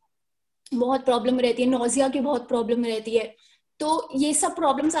कीमोथेरेपी, बहुत प्रॉब्लम रहती है, नोजिया की बहुत प्रॉब्लम रहती है। तो ये सब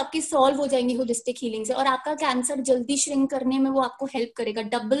प्रॉब्लम्स आपकी सॉल्व हो जाएंगी होलिस्टिक हीलिंग से, और आपका कैंसर जल्दी श्रिंक करने में वो आपको हेल्प करेगा।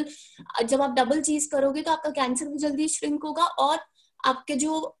 जब आप डबल चीज करोगे तो आपका कैंसर भी जल्दी श्रिंक होगा, और आपके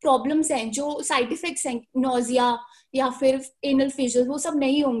जो प्रॉब्लम्स हैं, जो साइड इफेक्ट्स हैं, नोजिया या फिर एनल फिशर, वो सब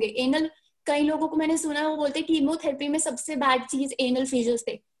नहीं होंगे। एनल, कई लोगों को मैंने सुना है वो बोलते हैं कि कीमोथेरेपी में सबसे बैड चीज एनल फिशर्स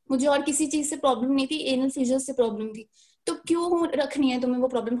थे। मुझे और किसी चीज से प्रॉब्लम नहीं थी, एनल फिशर्स से प्रॉब्लम थी। तो क्यों रखनी है तुम्हें वो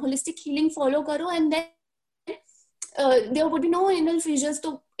प्रॉब्लम? होलिस्टिक हीलिंग फॉलो करो and then there would be no anal fishers.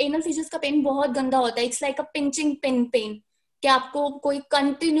 तो एनल फिशर्स का पेन बहुत गंदा होता है, it's like a pinching pin pen, कि आपको कोई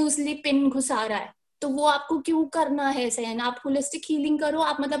कंटिन्यूसली पिन घुसा रहा है। तो वो आपको क्यों करना है सहन? आप होलिस्टिक हीलिंग करो,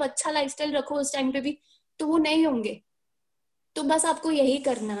 आप मतलब अच्छा लाइफस्टाइल रखो उस टाइम पे भी, तो वो नहीं होंगे। तो बस आपको यही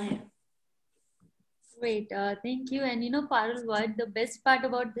करना है। Great, thank you. And Parul, what the best part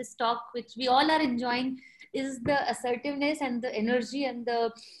about this talk, which we all are enjoying, is the assertiveness and the energy and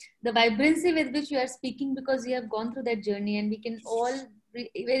the vibrancy with which you are speaking, because you have gone through that journey, and we can all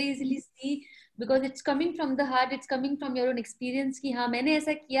very easily see, because it's coming from the heart, it's coming from your own experience कि हाँ मैंने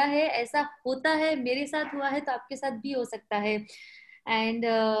ऐसा किया है, ऐसा होता है, मेरे साथ हुआ है, तो आपके साथ भी हो सकता है। एंड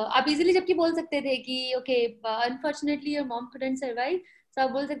आप इजीली जबकि बोल सकते थे कि okay unfortunately your mom couldn't survive, so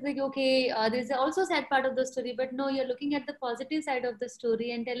आप बोल सकते हैं कि okay there is also sad part of the story, but no, you're looking at the positive side of the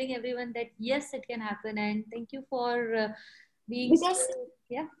story and telling everyone that yes, it can happen. And thank you for being Because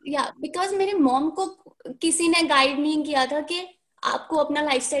yeah because मेरे mom को किसी ने guide नहीं किया था कि आपको अपना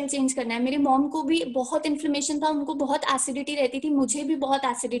लाइफस्टाइल चेंज करना है। मेरी मॉम को भी बहुत इन्फ्लेमेशन था, उनको बहुत एसिडिटी रहती थी, मुझे भी बहुत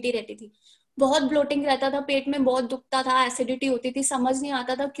एसिडिटी रहती थी, बहुत ब्लोटिंग रहता था, पेट में बहुत दुखता था, एसिडिटी होती थी, समझ नहीं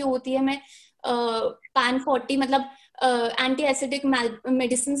आता था क्यों होती है। मैं पैन 40 मतलब एंटी एसिडिक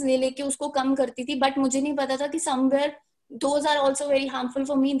मेडिसिन ले लेके उसको कम करती थी, बट मुझे नहीं पता था कि somewhere those are also very harmful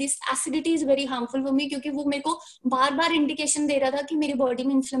for me. This acidity is very harmful for me, क्योंकि वो मेरे को बार बार इंडिकेशन दे रहा था कि मेरी बॉडी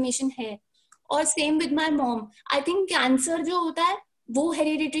में इन्फ्लेमेशन है। और same with my mom. I think cancer जो होता है वो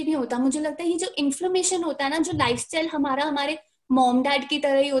हेरिडिटरी नहीं होता, मुझे लगता है ये जो इन्फ्लेमेशन होता है ना, जो लाइफस्टाइल हमारा हमारे मॉम डैड की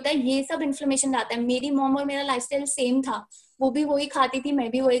तरह ही होता है, ये सब इन्फ्लेमेशन लाता है। मेरी मॉम और मेरा लाइफस्टाइल सेम था, वो भी वही खाती थी, मैं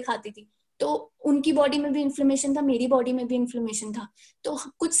भी वही खाती थी, तो उनकी बॉडी में भी इन्फ्लेमेशन था, मेरी बॉडी में भी इन्फ्लेमेशन था। तो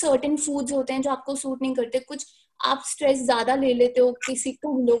कुछ सर्टेन फूड्स होते हैं जो आपको सूट नहीं करते, कुछ आप स्ट्रेस ज्यादा ले लेते हो किसी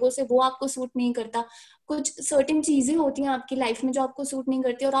को लोगों से, वो आपको सूट नहीं करता, कुछ सर्टेन चीजें होती हैं आपकी लाइफ में जो आपको सूट नहीं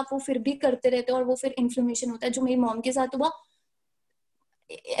करती और आप वो फिर भी करते रहते हो, और वो फिर इन्फ्लेमेशन होता है, जो मेरी मॉम के साथ हुआ।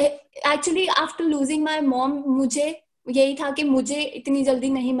 Actually after losing my mom मुझे यही था कि मुझे इतनी जल्दी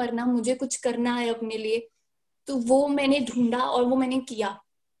नहीं मरना, मुझे कुछ करना है अपने लिए। तो वो मैंने ढूंढा और वो मैंने किया,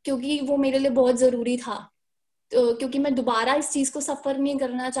 क्योंकि वो मेरे लिए बहुत जरूरी था। तो क्योंकि मैं दोबारा इस चीज को सफर नहीं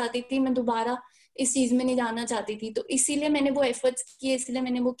करना चाहती थी, मैं दोबारा इस चीज में नहीं जाना चाहती थी, तो इसीलिए मैंने वो एफर्ट्स किए, इसलिए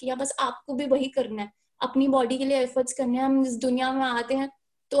मैंने वो किया। बस आपको भी वही करना है, अपनी बॉडी के लिए एफर्ट्स करने हैं। हम इस दुनिया में आते हैं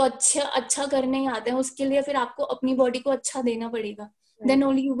तो अच्छा करने ही आते हैं, उसके लिए फिर आपको अपनी बॉडी को अच्छा देना पड़ेगा। Then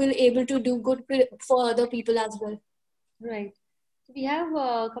only you will able to do good for other people as well. Right. We have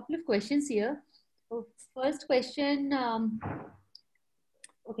a couple of questions here. So first question,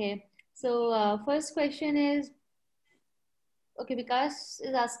 okay. So first question is, okay, Vikas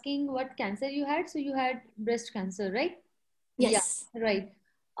is asking what cancer you had. So you had breast cancer, right? Yes. Yeah, right.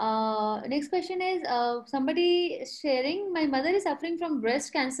 Next question is, somebody is sharing, my mother is suffering from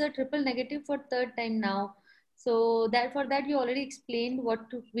breast cancer, triple negative for third time now. So that for that you already explained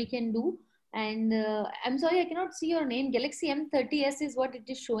what we can do. And I'm sorry, I cannot see your name. Galaxy M30s is what it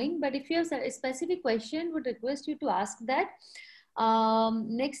is showing. But if you have a specific question, would request you to ask that.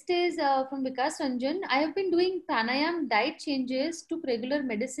 Next is from Vikas Ranjan. I have been doing pranayam, diet changes, took regular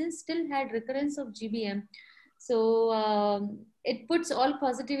medicines, still had recurrence of GBM. So it puts all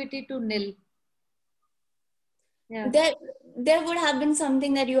positivity to nil. Yeah. There would have been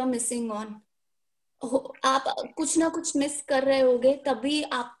something that you are missing on. आप कुछ ना कुछ miss कर रहे होगे, तभी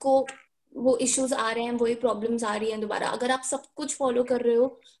आपको वो इश्यूज आ रहे हैं, वही प्रॉब्लम्स आ रही हैं दोबारा। अगर आप सब कुछ फॉलो कर रहे हो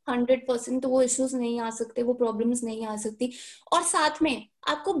 100%, तो वो इश्यूज नहीं आ सकते, वो प्रॉब्लम्स नहीं आ सकती। और साथ में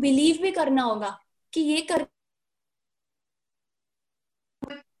आपको बिलीव भी करना होगा कि ये कर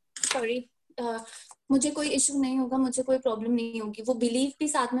मुझे कोई इश्यू नहीं होगा, मुझे कोई प्रॉब्लम नहीं होगी। वो बिलीव भी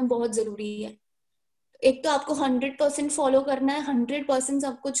साथ में बहुत जरूरी है। एक तो आपको 100% फॉलो करना है, 100%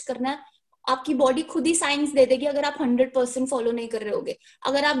 सब कुछ करना है. आपकी बॉडी खुद ही साइंस दे देगी अगर आप 100% फॉलो नहीं कर रहे होगे.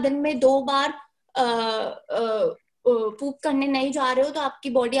 अगर आप दिन में 2 बार पूप करने नहीं जा रहे हो तो आपकी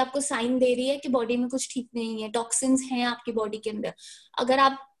बॉडी आपको साइन दे रही है कि बॉडी में कुछ ठीक नहीं है, टॉक्सिन्स हैं आपकी बॉडी के अंदर. अगर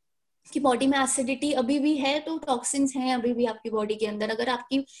आपकी बॉडी में एसिडिटी अभी भी है तो टॉक्सिन्स हैं अभी भी आपकी बॉडी के अंदर.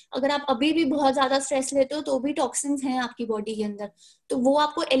 अगर आप अभी भी बहुत ज्यादा स्ट्रेस लेते हो तो भी टॉक्सिन्स हैं आपकी बॉडी के अंदर. तो वो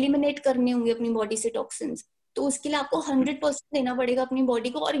आपको एलिमिनेट करने होंगे अपनी बॉडी से टॉक्सिन्स. तो उसके लिए आपको 100% देना पड़ेगा अपनी बॉडी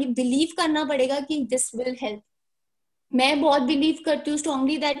को, और ये बिलीव करना पड़ेगा कि दिस विल हेल्प. मैं बहुत बिलीव करती हूँ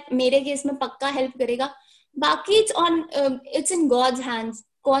स्ट्रांगली दैट मेरे केस में पक्का हेल्प करेगा. बाकी इट्स इन गॉड्स हैंड्स.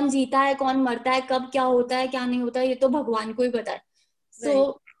 कौन जीता है, कौन मरता है, कब क्या होता है क्या नहीं होता है, ये तो भगवान को ही पता है.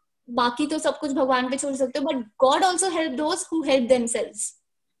 सो बाकी तो सब कुछ भगवान पे छोड़ सकते हो, but God also help those who help themselves.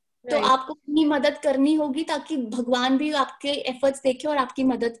 तो आपको अपनी मदद करनी होगी ताकि भगवान भी आपके एफर्ट्स देखे और आपकी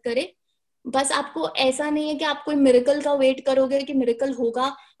मदद करे. बस आपको ऐसा नहीं है कि आप कोई मिरेकल का वेट करोगे कि मिरेकल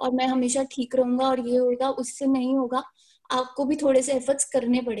होगा और मैं हमेशा ठीक रहूंगा और ये होगा, उससे नहीं होगा. आपको भी थोड़े से एफर्ट्स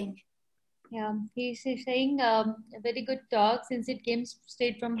करने पड़ेंगे. Yeah, he's saying a very good talk since it came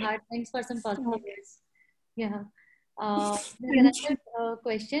straight from heart. Thanks for some positive words. Yeah. There's another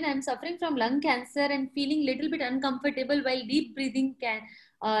question. I'm suffering from lung cancer and feeling little bit uncomfortable while deep breathing.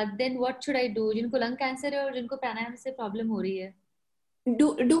 Then what should I do? जिनको lung cancer है और जिनको प्राणायाम से problem हो रही है.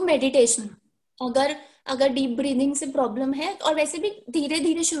 Do meditation. अगर deep breathing से प्रॉब्लम है, और वैसे भी धीरे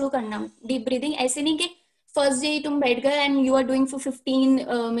धीरे शुरू करना डीप ब्रीदिंग. ऐसे नहीं कि फर्स्ट डे तुम बैठ गए and you are doing for 15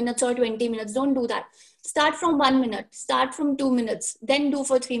 minutes or 20 minutes. Don't do that. Start from 1 minute, start from 2 minutes, then do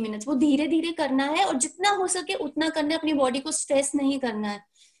for 3 minutes. वो धीरे धीरे करना है और जितना हो सके उतना करना है. अपनी बॉडी को स्ट्रेस नहीं करना है,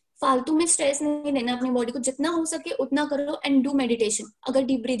 फालतू में स्ट्रेस नहीं देना अपनी बॉडी को. जितना हो सके उतना करो एंड डू मेडिटेशन अगर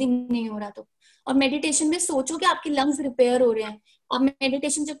डीप ब्रीदिंग नहीं हो रहा तो. और मेडिटेशन में सोचो कि आपके लंग्स रिपेयर हो रहे हैं. आप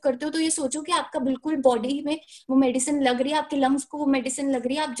मेडिटेशन जब करते हो तो ये सोचो कि आपका बिल्कुल बॉडी में वो मेडिसिन लग रही है, आपके लंग्स को वो मेडिसिन लग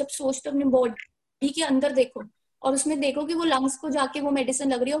रही है. आप जब सोचते हो अपनी बॉडी के अंदर देखो और उसमें देखो कि वो लंग्स को जाके वो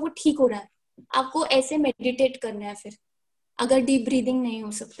मेडिसिन लग रही है और वो ठीक हो रहा है. आपको ऐसे मेडिटेट करना है फिर, अगर डीप ब्रीदिंग नहीं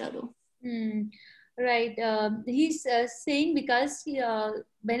हो सकता तो. Right. He's saying because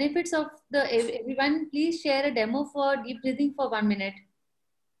benefits of the everyone, please share a demo for deep breathing for 1 minute.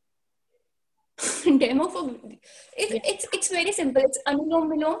 Demo for it's very simple. It's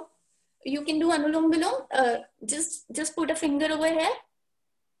Anulom Vilom. You can do Anulom Vilom. Just put a finger over here.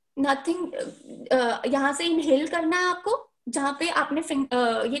 Nothing. यहाँ से inhale करना है आपको. जहाँ पे आपने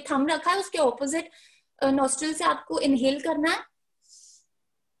ये thumb रखा है उसके opposite nostril से आपको inhale करना है.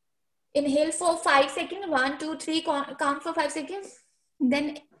 Inhale for 5 seconds. 1, 2, 3. Count for 5 seconds.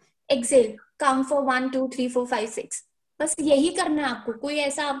 Then exhale. Count for 1, 2, 3, 4, 5, 6. बस यही करना है आपको. कोई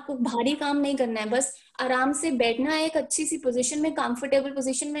ऐसा आपको भारी काम नहीं करना है. बस आराम से बैठना है एक अच्छी सी पोजीशन में, कंफर्टेबल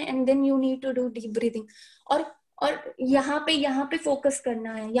पोजीशन में, and then you need to do deep breathing. और यहाँ पे फोकस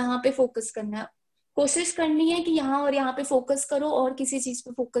करना है. यहाँ पे फोकस करना है. कोशिश करनी है कि यहाँ और यहाँ पे फोकस करो और किसी चीज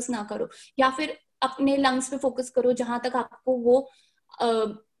पे फोकस ना करो. या फिर अपने लंग्स पे फोकस करो जहां तक आपको वो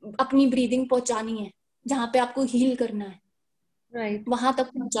अपनी ब्रीदिंग पहुंचानी है, जहाँ पे आपको हील करना है. Right. वहां तक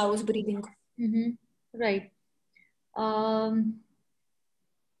पहुंचाओ उस ब्रीदिंग को. Right.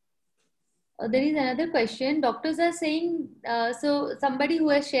 There is another question. Doctors are saying, so somebody who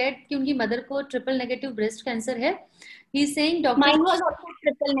has shared कि उनकी मदर को triple negative breast cancer है. He is saying doctor. Mine was also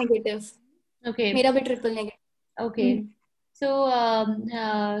triple negative. Okay. मेरा भी triple negative. Okay. So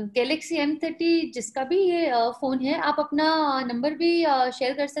Galaxy M30 जिसका भी ये phone है, आप अपना नंबर भी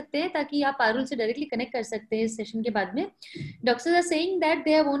शेयर कर सकते हैं ताकि आप पारुल से डायरेक्टली कनेक्ट कर सकते हैं इस सेशन के बाद में. Doctors are saying that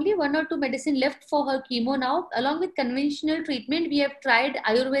they have only 1 or 2 medicine left for her chemo now. Along with conventional treatment, we have tried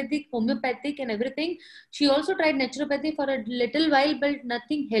Ayurvedic, homeopathic, and everything. She also tried naturopathy for a little while, but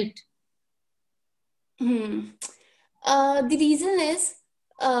nothing helped. The reason is,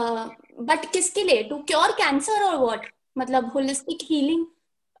 but किसके लिए? To cure cancer or what? मतलब holistic healing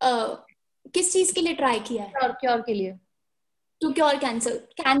किस चीज के लिए try किया है? Cure के लिए. टू क्योर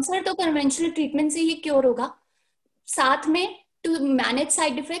कैंसर तो कन्वेंशनल ट्रीटमेंट से ही क्योर होगा. साथ में टू मैनेज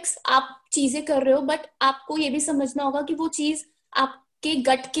साइड इफेक्ट्स आप चीजें कर रहे हो, बट आपको ये भी समझना होगा कि वो चीज आपके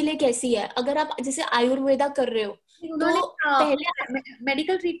गट के लिए कैसी है. अगर आप जैसे आयुर्वेदा कर रहे हो तो पहले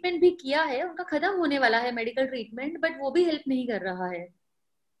मेडिकल ट्रीटमेंट भी किया है, उनका खत्म होने वाला है मेडिकल ट्रीटमेंट, बट वो भी हेल्प नहीं कर रहा है.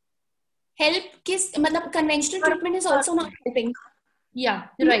 हेल्प किस मतलब conventional treatment is also not helping. Yeah,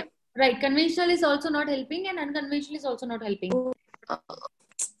 right. Conventional is also not helping and unconventional is also not helping.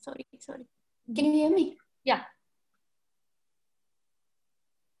 Sorry. Can you hear me? Yeah.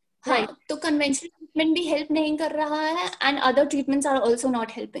 Right. तो conventional treatment भी help नहीं कर रहा है and other treatments are also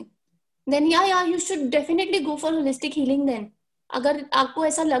not helping. Then yeah, you should definitely go for holistic healing then. अगर आपको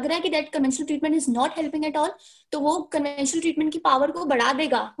ऐसा लग रहा है कि that conventional treatment is not helping at all, तो वो कन्वेंशनल ट्रीटमेंट की पावर को बढ़ा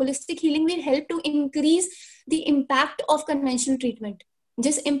देगा. Holistic healing will help to increase the impact of conventional treatment.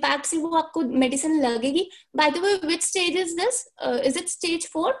 जिस इम्पैक्ट से वो आपको मेडिसिन लगेगी. By the way, which stage is this? Is it stage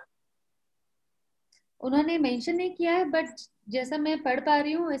 4? उन्होंने मेंशन नहीं किया है, बट जैसा मैं पढ़ पा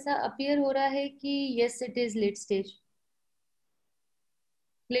रही हूँ ऐसा अपीयर हो रहा है कि yes it is late stage.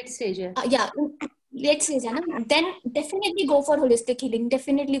 Late stage है. Yeah, let's say Jana, then definitely go for holistic healing.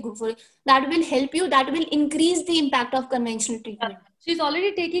 Definitely go for it. That will help you. That will increase the impact of conventional treatment. She's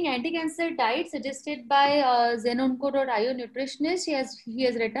already taking anti-cancer diet suggested by zenonco.io nutritionist. He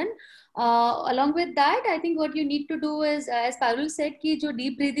has written. Along with that, I think what you need to do is, as Parul said, कि जो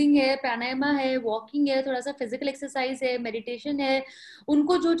deep breathing है, pranayama है, walking है, थोड़ा सा physical exercise है, meditation है,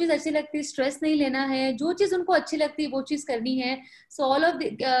 उनको जो चीज अच्छी लगती है, stress नहीं लेना है, जो चीज उनको अच्छी लगती है वो चीज करनी है. So all of the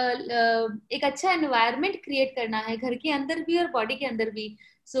एक अच्छा environment create करना है, घर के अंदर भी और body के अंदर भी.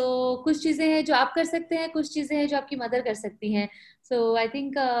 So कुछ चीजें हैं जो आप कर सकते हैं, कुछ चीजें हैं जो आपकी मदर कर सकती हैं. So I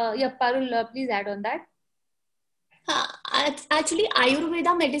think, yeah, Parul, please add on that. Actually,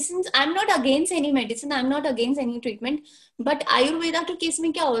 Ayurveda medicines, I'm not against any medicine, I'm not against any treatment, but Ayurveda के केस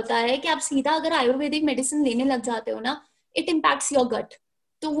में क्या होता है कि आप सीधा अगर आयुर्वेदिक मेडिसिन लेने लग जाते हो ना, it impacts your gut.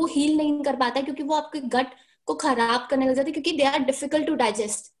 तो वो हील नहीं कर पाता क्योंकि वो आपके गट को खराब करने लग जाते हैं, क्योंकि they are difficult to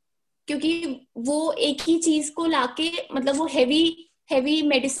digest. क्योंकि वो एक ही चीज को लाके, मतलब वो हेवी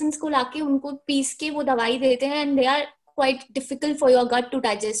मेडिसिन को लाके उनको पीस के वो दवाई देते हैं, and they are quite difficult for your gut to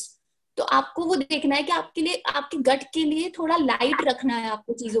digest. तो आपको वो देखना है कि आपके लिए, आपके गट के लिए थोड़ा लाइट रखना है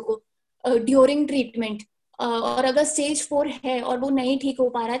आपको चीजों को ड्यूरिंग ट्रीटमेंट. और अगर स्टेज 4 है और वो नहीं ठीक हो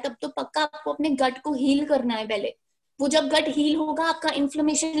पा रहा है, तब तो पक्का आपको अपने गट को हील करना है पहले. वो जब गट हील होगा, आपका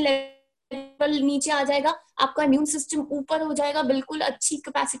इन्फ्लेमेशन लेवल नीचे आ जाएगा, आपका इम्यून सिस्टम ऊपर हो जाएगा, बिल्कुल अच्छी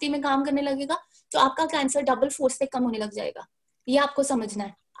कैपेसिटी में काम करने लगेगा, तो आपका कैंसर डबल फोर्स से कम होने लग जाएगा. ये आपको समझना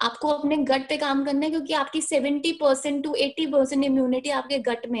है. आपको अपने गट पे काम करना है, क्योंकि आपकी 70% to 80% इम्यूनिटी आपके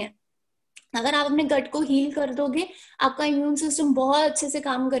गट में है. अगर आप अपने गट को हील कर दोगे, आपका इम्यून सिस्टम बहुत अच्छे से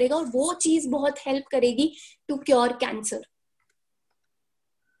काम करेगा, और वो चीज बहुत हेल्प करेगी to cure cancer.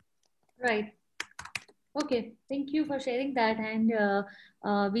 Right. Okay. Thank you for sharing that. And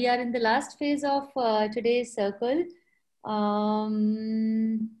we are in the last phase of today's circle.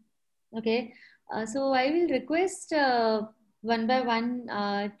 Okay. So I will request one by one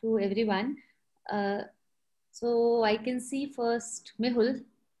to everyone. So I can see first Mehul.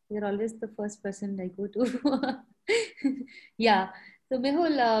 You're always the first person I go to. Yeah. So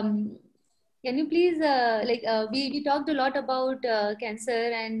Mehul, can you please, we talked a lot about cancer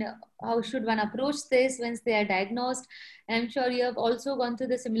and how should one approach this once they are diagnosed. And I'm sure you have also gone through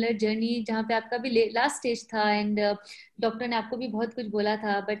the similar journey जहाँ पे आपका भी last stage था, and doctor ने आपको भी बहुत कुछ बोला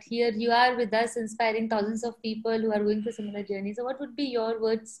था. But here you are with us, inspiring thousands of people who are going through similar journey. So what would be your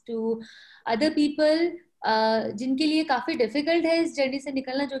words to other people जिनके लिए काफी डिफिकल्ट है इस जर्नी से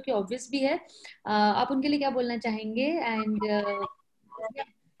निकलना, जो कि ऑब्वियस भी है? आप उनके लिए क्या बोलना चाहेंगे?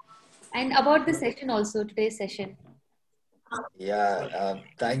 And about the session also, today's session. Yeah,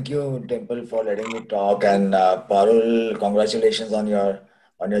 thank you, Dimple, for letting me talk, and Parul, congratulations on your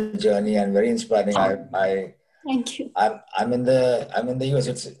journey, and very inspiring. Thank you. I'm in the US.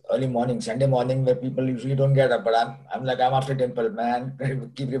 It's early morning, Sunday morning, where people usually don't get up, but I'm I'm after Dimple, man.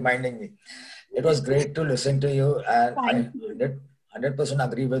 Keep reminding me. It was great to listen to you, and I 100%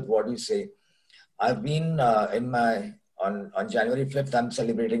 agree with what you say. I've been on January 5th, I'm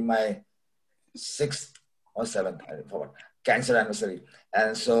celebrating my 6th or 7th, I forgot, cancer anniversary.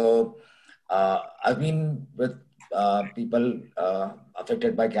 And so I've been with people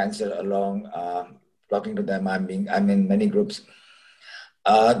affected by cancer along, talking to them. I'm in many groups.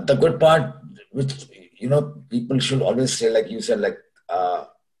 The good part, which, people should always say, like you said, like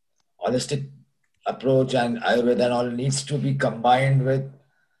holistic approach and Ayurveda and all needs to be combined with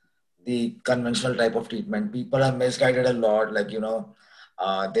the conventional type of treatment. People are misguided a lot, like,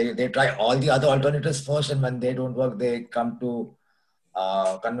 they try all the other alternatives first, and when they don't work, they come to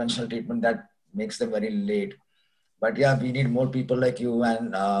conventional treatment that makes them very late. But yeah, we need more people like you,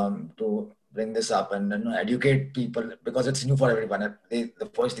 and to bring this up and educate people, because it's new for everyone. The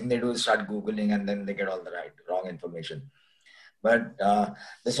first thing they do is start Googling, and then they get all the wrong information. But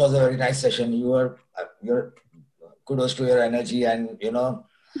this was a very nice session. Your kudos to your energy, and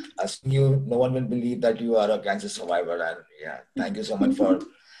as you, no one will believe that you are a cancer survivor. And yeah, thank you so much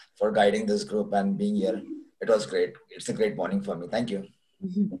for guiding this group and being here. It was great. It's a great morning for me. Thank you.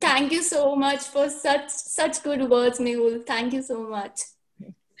 Thank you so much for such good words, Mehul. Thank you so much.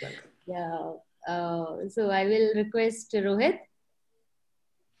 Yeah. So I will request Rohit.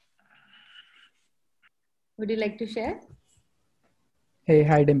 Would you like to share? Hey,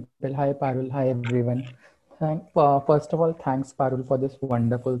 hi Dimple, hi Parul, hi everyone. First of all, thanks Parul for this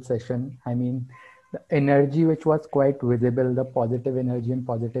wonderful session. I mean, the energy which was quite visible, the positive energy and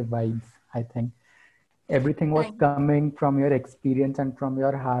positive vibes, I think everything was Thank coming from your experience and from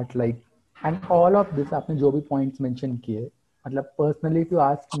your heart, like, and all of this आपने जो भी points mention किए, मतलब personally if you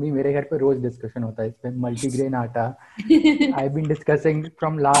ask me, मेरे घर पे रोज discussion होता है इस पे multigrain आटा. I've been discussing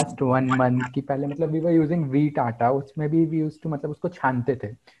from last 1 month कि पहले मतलब we were using wheat आटा, उसमें भी we used to मतलब उसको छानते थे.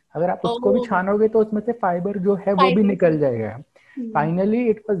 अगर आप उसको भी Oh, छानोगे तो उसमें से फाइबर जो है वो भी fiber. निकल जाएगा. Hmm. Finally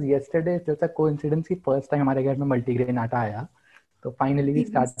it was yesterday जैसा कोइंसिडेंस की फर्स्ट टाइम हमारे घर में मल्टीग्रेन आटा आया, तो finally we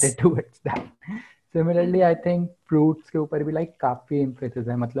started towards that. Similarly I think fruits के ऊपर भी लाइक काफी एम्फेसिस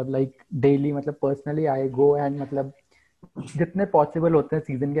है, मतलब लाइक डेली मतलब पर्सनली आई गो एंड मतलब जितने पॉसिबल होते हैं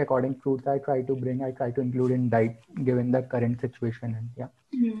सीजन के according fruits I try to include in diet given the current situation and या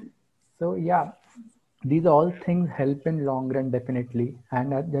Hmm. सो या these all things help in long run definitely.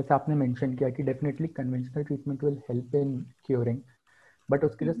 And जैसा आपने mention किया कि definitely conventional treatment will help in curing, but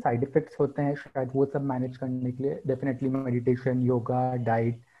उसके जो side effects होते हैं शायद वो सब manage करने के लिए definitely meditation, yoga,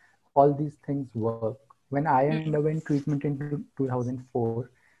 diet, all these things work. When I underwent treatment in 2004,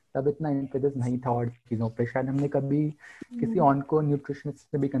 तब इतना emphasis नहीं था और चीज़ों पे, शायद हमने कभी किसी ऑनको न्यूट्रिशनिस्ट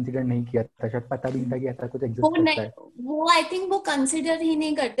से भी कंसिडर नहीं किया था, शायद पता भी नहीं था कि ऐसा कुछ वो एग्जिस्ट नहीं, करता है. वो आई थिंक वो कंसिडर ही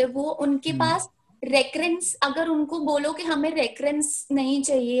नहीं करते. वो उनके पास रेफरेंस, अगर उनको बोलो कि हमें रेफरेंस नहीं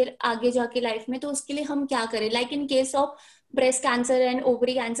चाहिए आगे जाके लाइफ में, तो उसके लिए हम क्या करें. Like in case of breast cancer and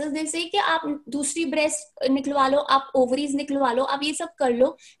ovary cancer, जैसे कि आप दूसरी ब्रेस्ट निकलवा लो, आप ओवरीज निकलवा लो, आप ये सब कर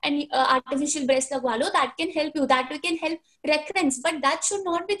लो एंड आर्टिफिशियल ब्रेस्ट लगवा लो. That can help you, that we can help reference, but that should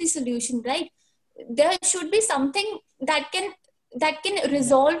not be the solution, right. There should be something that can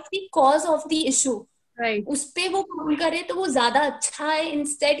resolve the cause of the issue. Right. उस पे वो काम करे तो वो ज्यादा अच्छा है,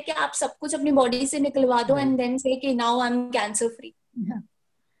 इंस्टेड कि आप सब कुछ अपनी बॉडी से निकलवा दो एंड देन से कि now I am cancer free.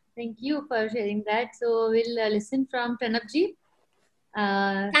 Thank you for sharing that. So we'll listen from Pranab ji.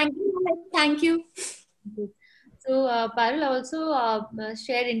 Thank you. So Parul also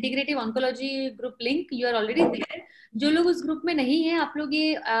share integrative oncology group link. You are already there. जो लोग उस group में नहीं है, आप लोग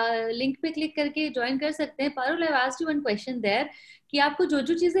ये link पे क्लिक करके ज्वाइन कर सकते हैं. Parul, I asked you one question there कि आपको जो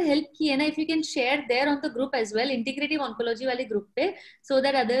जो चीजें हेल्प की है ना, if you can share their on the group as well, integrative oncology वाले ग्रुप पे, so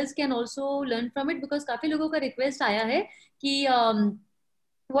that others can also learn from it. Because काफी लोगों का रिक्वेस्ट आया है कि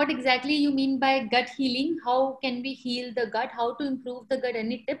what exactly you mean by gut healing, how can we heal the gut, how to improve the gut,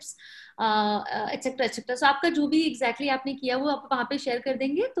 any tips, etc etc. So आपका जो भी exactly आपने किया वो आप वहाँ पे शेयर कर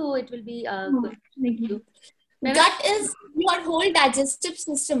देंगे तो it will be good. Thank you. Gut is your whole digestive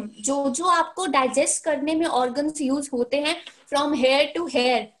system. जो जो आपको डाइजेस्ट करने में ऑर्गन्स यूज होते हैं फ्रॉम हेयर टू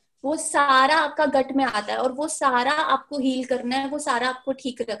हेयर, वो सारा आपका गट में आता है और वो सारा आपको हील करना है, वो सारा आपको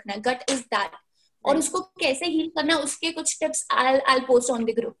ठीक रखना है. गट इज दैट. और उसको कैसे हील करना है उसके कुछ tips I'll post on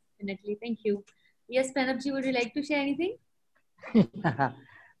the group. Definitely. Thank you. Yes, Pranab ji, would you like to share anything?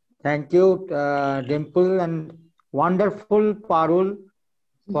 Thank you, Dimple, and wonderful Parul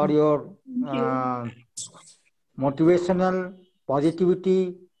for your motivational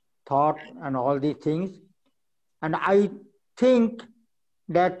positivity thought and all these things. And I think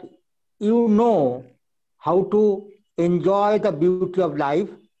that you know how to enjoy the beauty of life,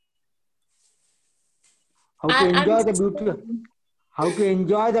 how to enjoy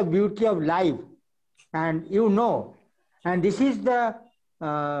the beauty of life, and you know, and this is the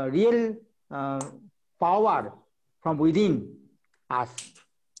real power from within us,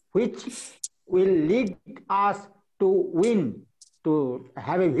 which will lead us to win, to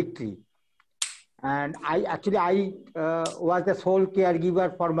have a victory. And I was the sole caregiver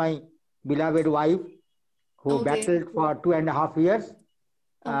for my beloved wife, who battled for 2.5 years.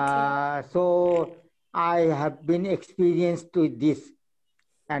 So I have been experienced with this,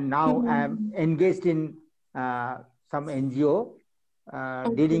 and now I am engaged in some NGO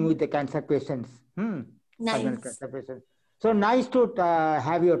dealing with the cancer patients. Nice. Cancer patients. So nice to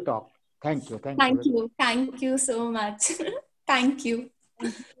have your talk. Thank you. Thank you so much. Thank you.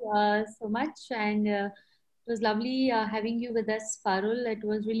 Thank you so much, and it was lovely having you with us, Parul. It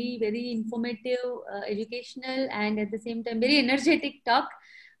was really very informative, educational, and at the same time very energetic talk.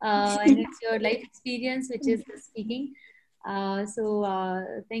 And it's your life experience which is speaking. So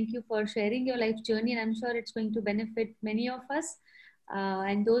thank you for sharing your life journey, and I'm sure it's going to benefit many of us.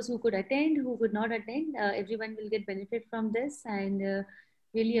 And those who could attend, who could not attend, everyone will get benefit from this, and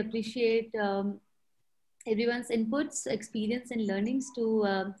really appreciate everyone's inputs, experience, and learnings to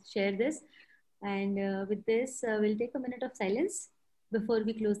share this. And with this, we'll take a minute of silence before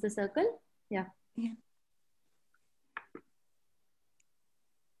we close the circle. Yeah.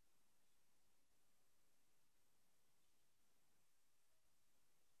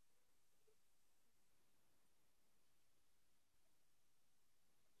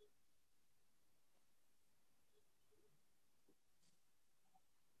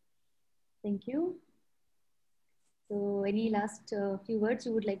 Thank you. So, any last few words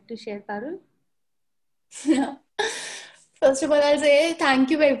you would like to share, Parul? First of all, I'll say thank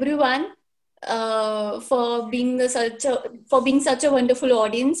you everyone for being such a wonderful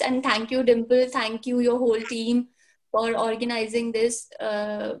audience, and thank you Dimple, thank you your whole team for organizing this,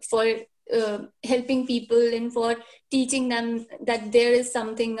 for helping people and for teaching them that there is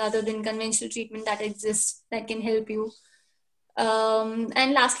something other than conventional treatment that exists that can help you.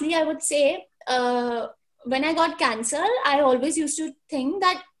 And lastly, I would say when I got cancer, I always used to think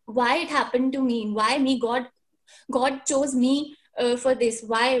that why it happened to me, why me, God chose me for this.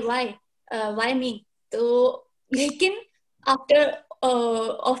 Why me? So, लेकिन after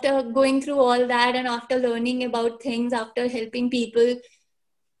going through all that and after learning about things, after helping people,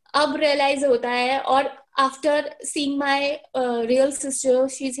 अब realize होता है. और after seeing my real sister,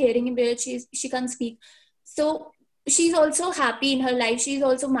 she's hearing impaired, she can't speak. So she's also happy in her life. She's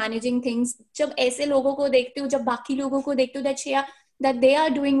also managing things. जब ऐसे लोगों को देखती हूँ, जब बाकी लोगों को देखती हूँ that they are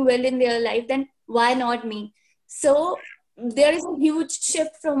doing well in their life, then why not me? So there is a huge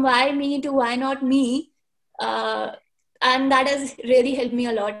shift from why me to why not me. And that has really helped me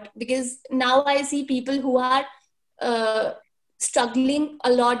a lot, because now I see people who are struggling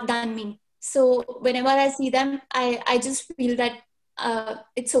a lot than me. So whenever I see them, I just feel that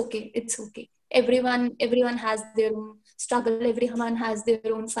it's okay. It's okay. Everyone has their own struggle. Everyone has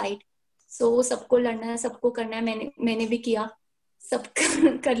their own fight. So सबको लड़ना है, सबको करना है. मैंने भी किया. सब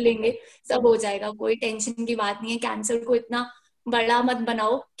कर लेंगे, सब हो जाएगा. कोई टेंशन की बात नहीं है. कैंसर को इतना बड़ा मत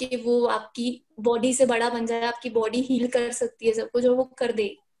बनाओ कि वो आपकी बॉडी से बड़ा बन जाए. आपकी बॉडी हील कर सकती है सब कुछ, और वो कर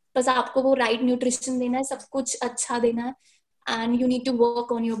दे. बस आपको वो राइट न्यूट्रिशन देना है, सब कुछ अच्छा देना है. And you need to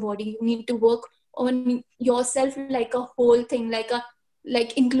work on your body. You need to work on yourself like a whole thing,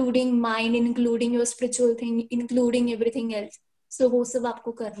 like including mind, including your spiritual thing, including everything else. So वो सब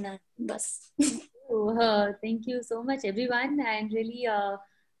आपको करना है बस. Thank you so much, everyone, and really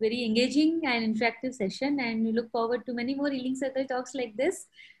very engaging and interactive session. And we look forward to many more Healing Circle talks like this.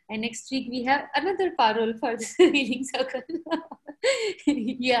 And next week we have another Parul for the Healing Circle.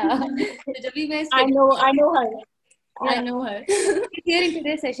 Yeah. I know her. Yeah. I know her. Here in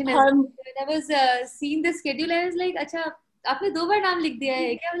today's session, when I was seeing the schedule, I was like, "Acha, आपने दो बार नाम लिख दिया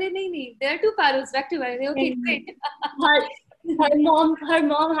है क्या?" बोले नहीं, there are two Paruls back to back. Okay, great. her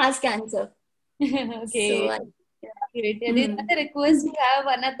mom has cancer. Okay. So, great. There is another request to have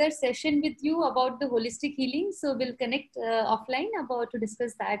another session with you about the holistic healing. So we'll connect offline to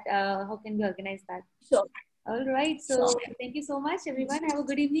discuss that. How can we organize that? Sure. All right. So thank you so much, everyone. Have a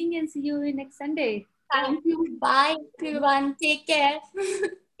good evening and see you next Sunday. Thank you. Bye, everyone. Take care.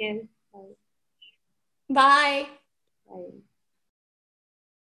 Yes. Bye.